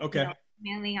 accounting, Okay. you know,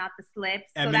 mailing out the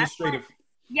slips. Administrative.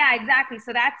 Yeah, exactly.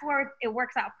 So that's where it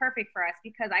works out perfect for us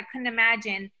because I couldn't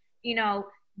imagine, you know,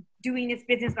 doing this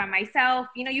business by myself.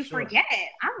 You know, you forget.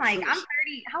 I'm like, I'm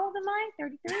 30. How old am I?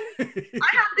 33? I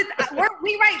have this.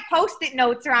 We write Post-it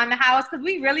notes around the house because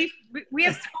we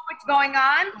have so much going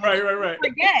on. Right.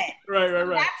 Forget. Right.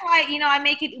 That's why, you know,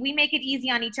 we make it easy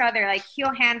on each other. Like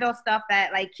he'll handle stuff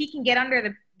that like he can get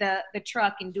under the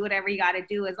truck and do whatever you got to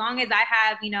do. As long as I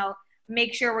have, you know,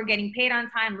 make sure we're getting paid on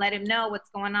time, let him know what's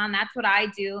going on. That's what I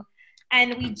do.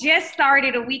 And we just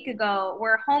started a week ago.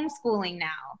 We're homeschooling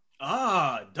now.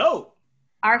 Ah, dope.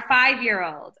 Our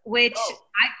 5-year-old, which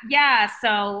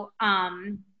so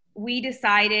we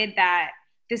decided that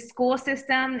the school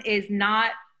system is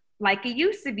not like it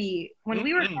used to be when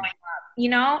we were growing up, you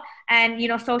know, and, you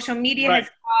know, social media has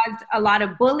caused a lot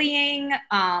of bullying,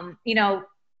 you know,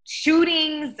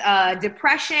 shootings,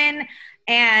 depression.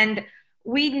 And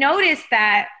we noticed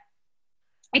that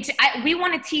we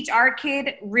want to teach our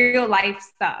kid real life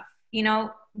stuff, you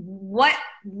know, what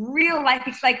real life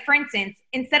is like. For instance,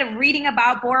 instead of reading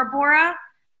about Bora Bora,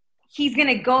 he's going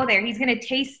to go there. He's going to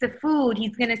taste the food.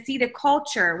 He's going to see the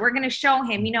culture. We're going to show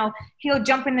him, you know, he'll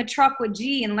jump in the truck with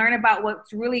G and learn about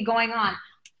what's really going on.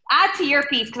 Add to your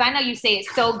piece, because I know you say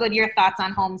it's so good, your thoughts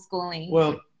on homeschooling.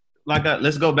 Well,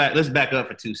 let's go back. Let's back up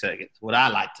for 2 seconds. What I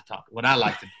like to do.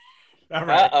 All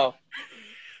right. Uh-oh.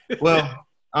 Well,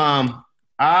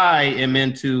 I am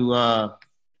into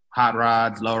hot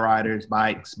rods, lowriders,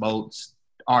 bikes, boats,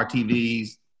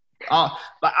 RTVs. But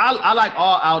I like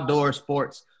all outdoor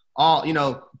sports, all, you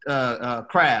know,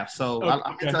 crafts. So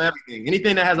I'm into everything.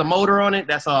 Anything that has a motor on it,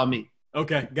 that's all me.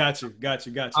 Okay, got you.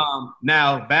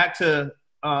 Now back to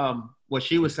what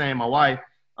she was saying, my wife.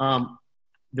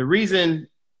 The reason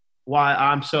why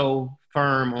I'm so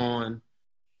firm on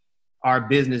our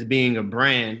business being a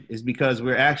brand is because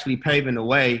we're actually paving the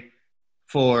way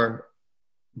for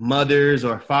mothers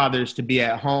or fathers to be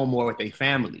at home more with their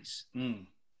families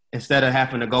instead of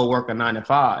having to go work a 9 to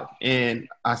 5. And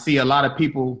I see a lot of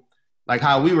people like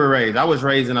how we were raised. I was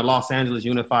raised in a Los Angeles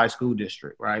Unified School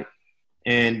District, right?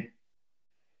 And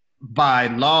by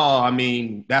law, I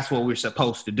mean, that's what we're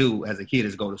supposed to do as a kid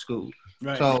is go to school.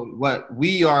 Right. So what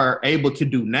we are able to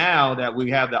do now that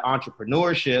we have the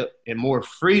entrepreneurship and more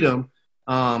freedom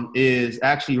is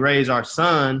actually raise our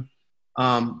son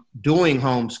doing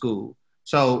homeschool.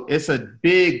 So it's a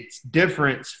big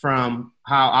difference from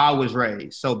how I was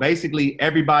raised. So basically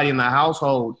everybody in the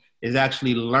household is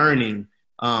actually learning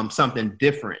something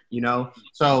different, you know?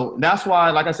 So that's why,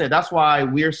 like I said, that's why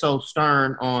we're so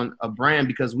stern on a brand,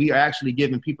 because we are actually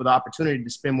giving people the opportunity to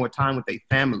spend more time with their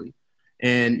family.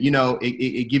 And, you know,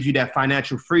 it gives you that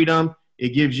financial freedom. It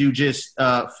gives you just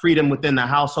freedom within the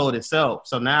household itself.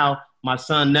 So now my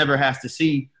son never has to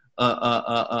see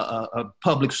a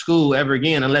public school ever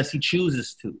again unless he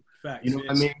chooses to. Facts, you know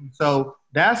what I mean? So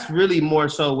that's really more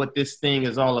so what this thing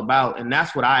is all about. And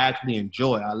that's what I actually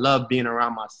enjoy. I love being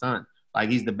around my son. Like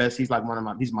he's the best. He's like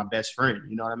he's my best friend.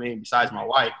 You know what I mean? Besides my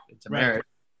wife, it's a marriage.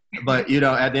 But, you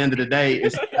know, at the end of the day,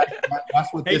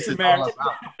 that's what this is all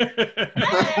about.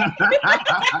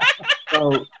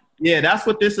 So, yeah, that's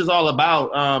what this is all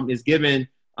about, is giving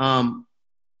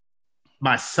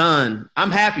my son.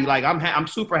 I'm happy. Like, I'm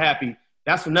super happy.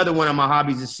 That's another one of my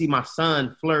hobbies, is see my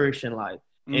son flourish in life.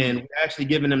 And we're actually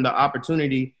giving him the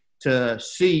opportunity to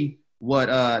see what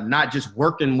not just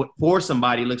working for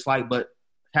somebody looks like, but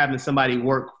having somebody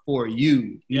work for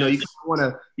you. You know, you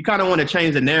kind of want to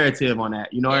change the narrative on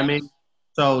that. You know what I mean?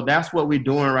 So that's what we're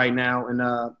doing right now,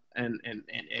 and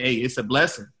hey, it's a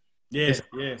blessing. Yeah.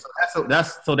 So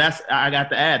that's I got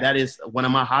to add, that is one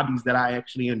of my hobbies that I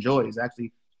actually enjoy, is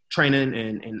actually training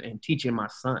and teaching my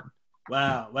son.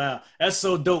 Wow. That's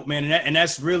so dope, man. And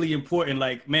that's really important.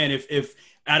 Like, man, if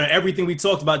out of everything we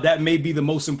talked about, that may be the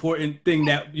most important thing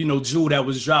that, jewel that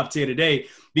was dropped here today.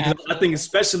 Because I think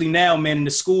especially now, man, in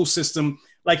the school system,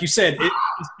 like you said,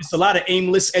 it's a lot of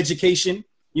aimless education,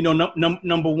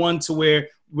 number one, to where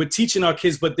we're teaching our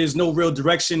kids, but there's no real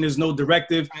direction. There's no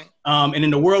directive. And in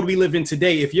the world we live in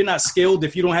today, if you're not skilled,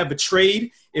 if you don't have a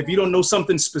trade, if you don't know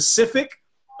something specific,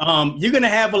 you're going to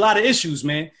have a lot of issues,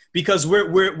 man, because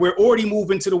we're already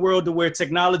moving to the world to where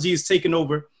technology is taking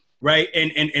over, right?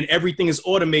 And everything is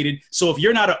automated. So if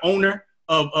you're not an owner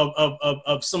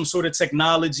of some sort of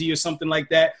technology or something like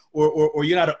that, or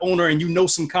you're not an owner and you know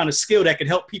some kind of skill that could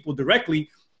help people directly,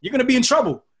 you're going to be in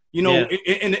trouble. In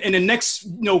the next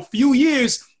few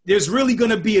years, there's really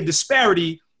going to be a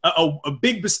disparity, a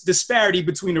big disparity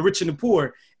between the rich and the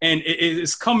poor, and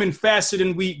it's coming faster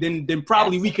than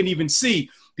probably we can even see,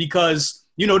 because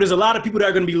there's a lot of people that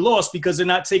are going to be lost because they're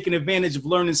not taking advantage of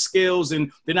learning skills,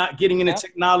 and they're not getting into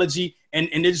technology, and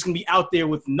they're just going to be out there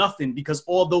with nothing because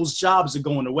all those jobs are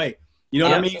going away. You know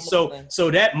what I mean?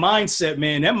 So that mindset,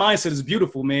 man, that mindset is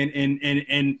beautiful, man,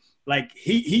 and like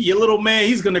your little man,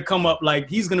 he's going to come up, like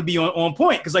he's going to be on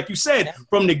point. Because like you said,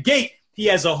 from the gate, he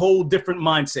has a whole different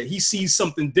mindset. He sees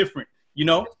something different,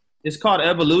 It's called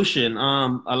evolution.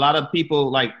 A lot of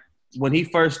people, like when he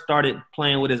first started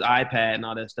playing with his iPad and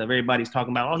all that stuff, everybody's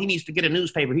talking about, he needs to get a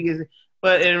newspaper.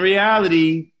 But in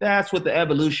reality, that's what the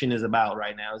evolution is about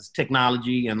right now, is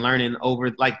technology and learning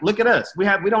over, like, look at us. We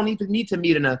don't need to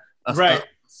meet in a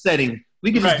setting.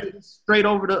 We can just do this straight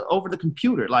over the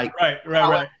computer. Like, right. You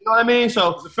know what I mean?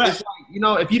 So it's like,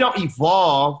 if you don't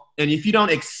evolve and if you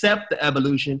don't accept the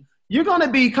evolution, you're going to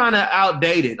be kind of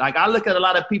outdated. Like, I look at a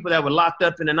lot of people that were locked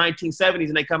up in the 1970s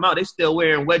and they come out, they still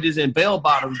wearing wedges and bell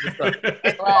bottoms and stuff.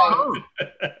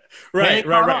 Right.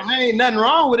 There ain't nothing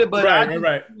wrong with it, but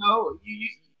right.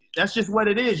 That's just what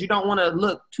it is. You don't want to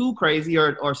look too crazy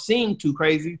or seem too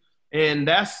crazy. And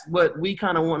that's what we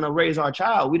kind of want to raise our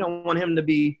child. We don't want him to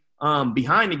be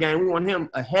behind the game. We want him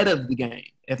ahead of the game.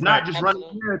 If not, just running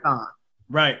a marathon.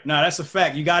 Right. No, that's a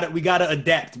fact. We got to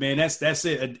adapt, man. That's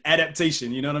it.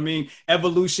 Adaptation. You know what I mean?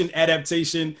 Evolution,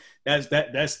 adaptation.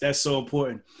 That's so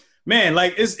important, man.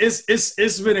 Like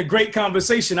it's been a great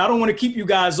conversation. I don't want to keep you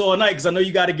guys all night, because I know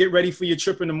you got to get ready for your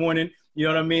trip in the morning. You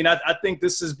know what I mean? I think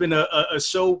this has been a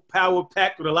show power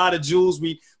packed with a lot of jewels.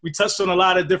 We touched on a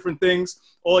lot of different things,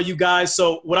 all you guys.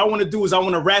 So what I want to do is I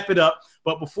want to wrap it up.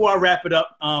 But before I wrap it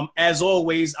up, as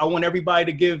always, I want everybody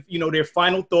to give, their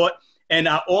final thought. And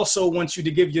I also want you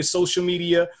to give your social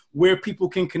media, where people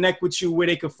can connect with you, where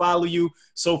they can follow you,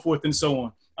 so forth and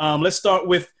so on. Let's start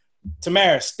with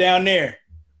Tamaris down there.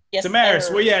 Yes, Tamaris,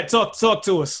 sir. where you at? Talk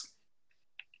to us.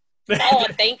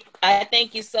 I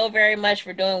thank you so very much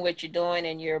for doing what you're doing,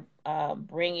 and you're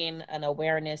bringing an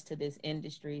awareness to this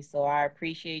industry. So I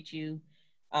appreciate you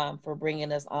for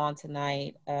bringing us on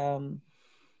tonight. I'm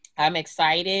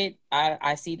excited.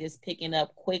 I see this picking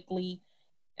up quickly.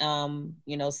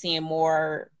 Seeing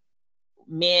more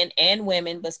men and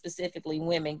women, but specifically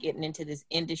women, getting into this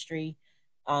industry,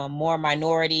 more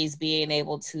minorities being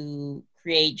able to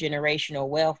create generational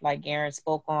wealth, like Garen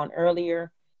spoke on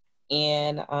earlier.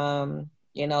 And,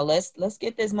 let's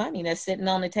get this money that's sitting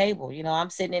on the table. I'm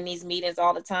sitting in these meetings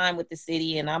all the time with the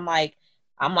city, and I'm like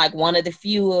one of the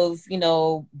few of,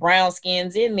 brown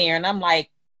skins in there. And I'm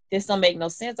like, this don't make no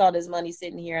sense. All this money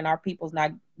sitting here, and our people's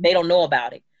they don't know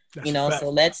about it. So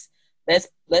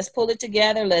let's pull it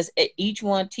together. Let's each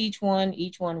one teach one,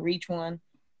 each one reach one,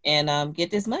 and get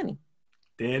this money.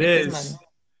 There it is.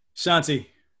 Shanti.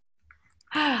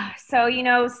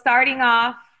 So, starting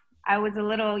off, I was a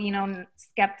little,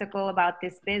 skeptical about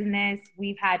this business.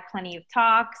 We've had plenty of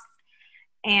talks,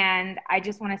 and I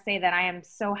just want to say that I am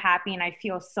so happy and I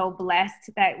feel so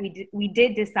blessed that we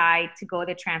did decide to go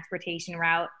the transportation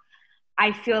route.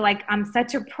 I feel like I'm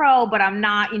such a pro, but I'm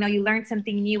not. You learn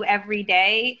something new every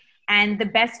day. And the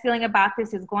best feeling about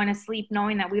this is going to sleep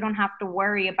knowing that we don't have to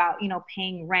worry about,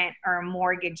 paying rent or a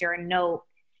mortgage or a note.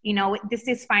 This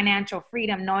is financial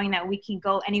freedom, knowing that we can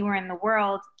go anywhere in the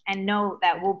world and know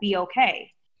that we'll be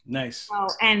okay. Nice.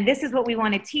 And this is what we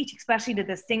want to teach, especially to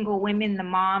the single women, the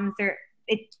moms.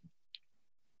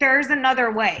 There's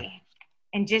another way.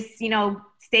 And just,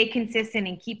 stay consistent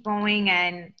and keep going,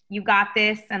 and you got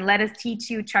this, and let us teach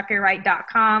you,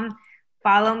 truckerright.com.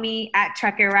 Follow me at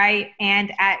Truck It Right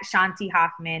and at Shanti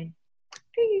Hoffman.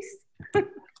 Peace.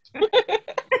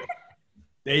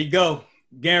 There you go.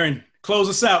 Garen, close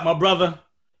us out, my brother.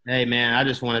 Hey, man, I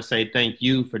just want to say thank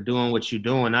you for doing what you're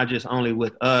doing, not just only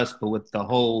with us, but with the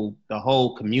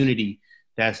whole community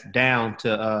that's down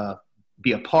to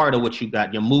be a part of what you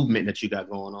got, your movement that you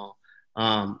got going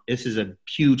on. This is a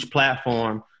huge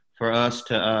platform for us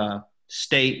to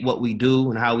state what we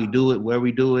do and how we do it, where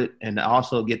we do it, and to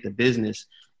also get the business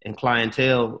and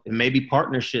clientele and maybe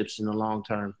partnerships in the long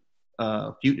term,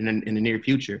 in the near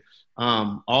future.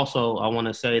 Also, I want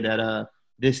to say that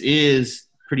this is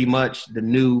pretty much the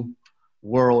new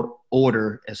world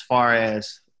order as far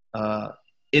as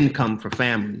income for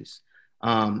families.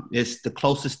 It's the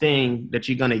closest thing that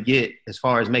you're going to get as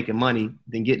far as making money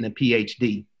than getting a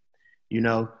PhD. You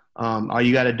know, all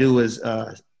you got to do is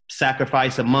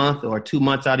sacrifice a month or 2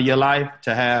 months out of your life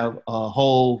to have a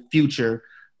whole future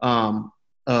of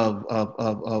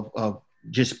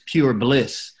just pure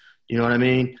bliss. You know what I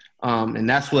mean? And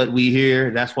that's what we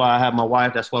hear. That's why I have my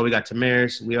wife. That's why we got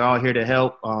Tamaris. We're all here to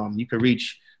help. You can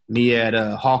reach me at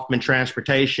Hoffman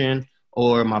Transportation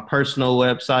or my personal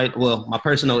website. Well, my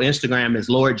personal Instagram is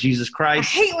Lord Jesus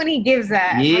Christ. I hate when he gives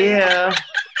that. Yeah.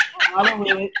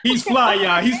 He's fly,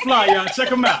 y'all. He's fly, y'all. Check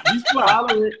him out. He's fly.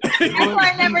 That's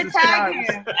why I never tag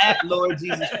him. At Lord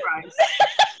Jesus Christ.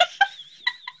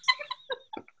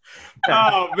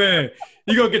 Oh man,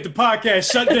 you gonna get the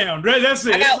podcast shut down? Right? That's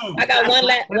it. I got one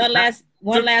last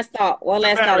thought. One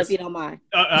last thought, if you don't mind.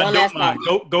 One last thought.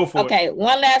 Go for it. Okay.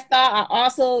 One last thought. I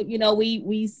also,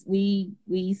 we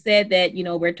said that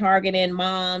we're targeting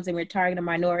moms and we're targeting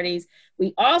minorities.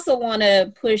 We also want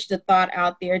to push the thought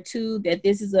out there too that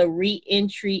this is a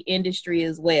re-entry industry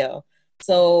as well.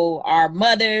 So our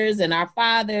mothers and our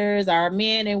fathers, our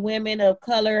men and women of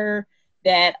color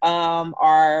that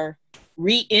are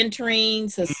re-entering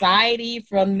society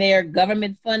from their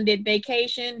government-funded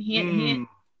vacation. Hint, hint.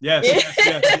 Yes.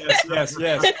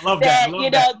 Love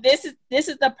that. This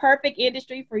is the perfect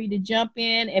industry for you to jump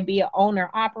in and be an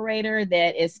owner operator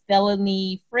that is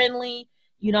felony friendly.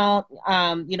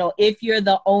 If you're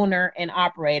the owner and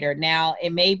operator. Now,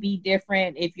 it may be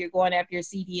different if you're going after your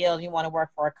CDL and you want to work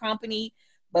for a company,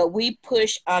 but we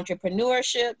push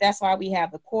entrepreneurship. That's why we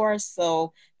have the course.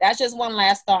 So that's just one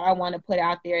last thought I want to put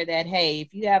out there that, hey,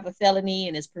 if you have a felony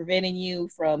and it's preventing you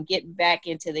from getting back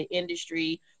into the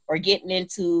industry or getting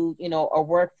into, a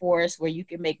workforce where you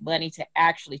can make money to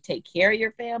actually take care of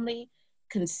your family,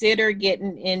 consider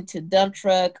getting into dump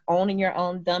truck, owning your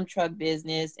own dump truck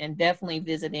business, and definitely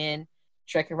visiting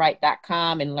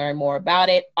truckitright.com and learn more about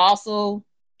it. Also,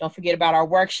 don't forget about our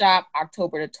workshop,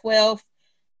 October the 12th,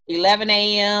 11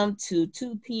 a.m. to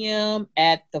 2 p.m.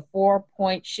 at the 4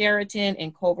 Point Sheraton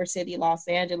in Culver City, Los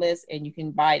Angeles. And you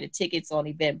can buy the tickets on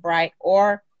Eventbrite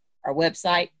or our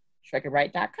website,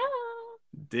 truckitright.com.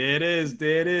 There it is.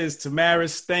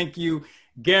 Tamaris, thank you.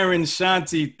 Garen,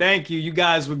 Shanti, thank you. You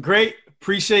guys were great.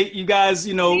 Appreciate you guys,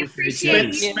 spending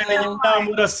your time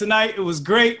with us tonight. It was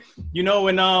great,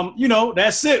 and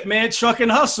that's it, man. Truck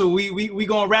and hustle. We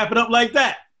gonna wrap it up like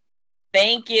that.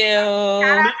 Thank you. Shout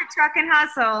out to Truck and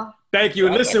Hustle. Thank you.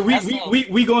 And listen,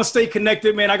 we gonna stay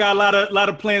connected, man. I got a lot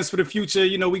of plans for the future.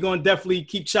 We gonna definitely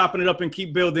keep chopping it up and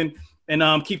keep building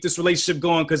and keep this relationship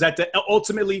going, because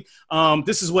ultimately,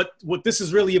 this is what this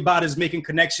is really about, is making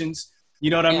connections. You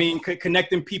know what I mean?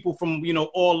 Connecting people from,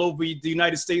 all over the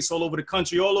United States, all over the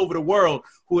country, all over the world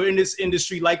who are in this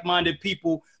industry, like-minded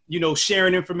people,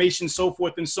 sharing information, so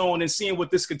forth and so on, and seeing what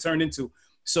this could turn into.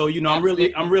 So, I'm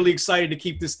really excited to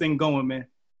keep this thing going, man.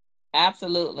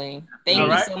 Absolutely. Thank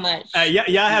you so much.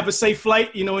 Y'all have a safe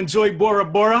flight. Enjoy Bora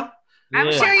Bora.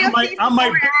 I'm sure you'll see I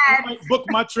might book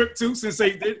my trip too, since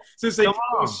they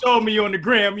showed me on the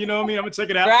gram. You know what I mean? I'm gonna check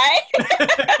it out. Right.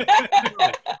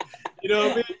 You know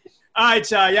what I mean? All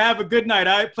right, y'all. Y'all have a good night.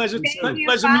 All right. Pleasure meeting you.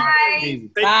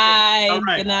 Bye. All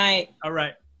right. Good night. All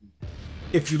right.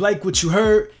 If you like what you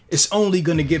heard, it's only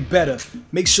going to get better.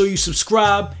 Make sure you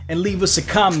subscribe and leave us a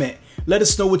comment. Let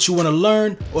us know what you want to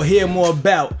learn or hear more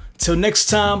about. Till next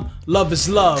time, love is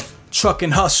love. Truck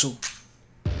and hustle.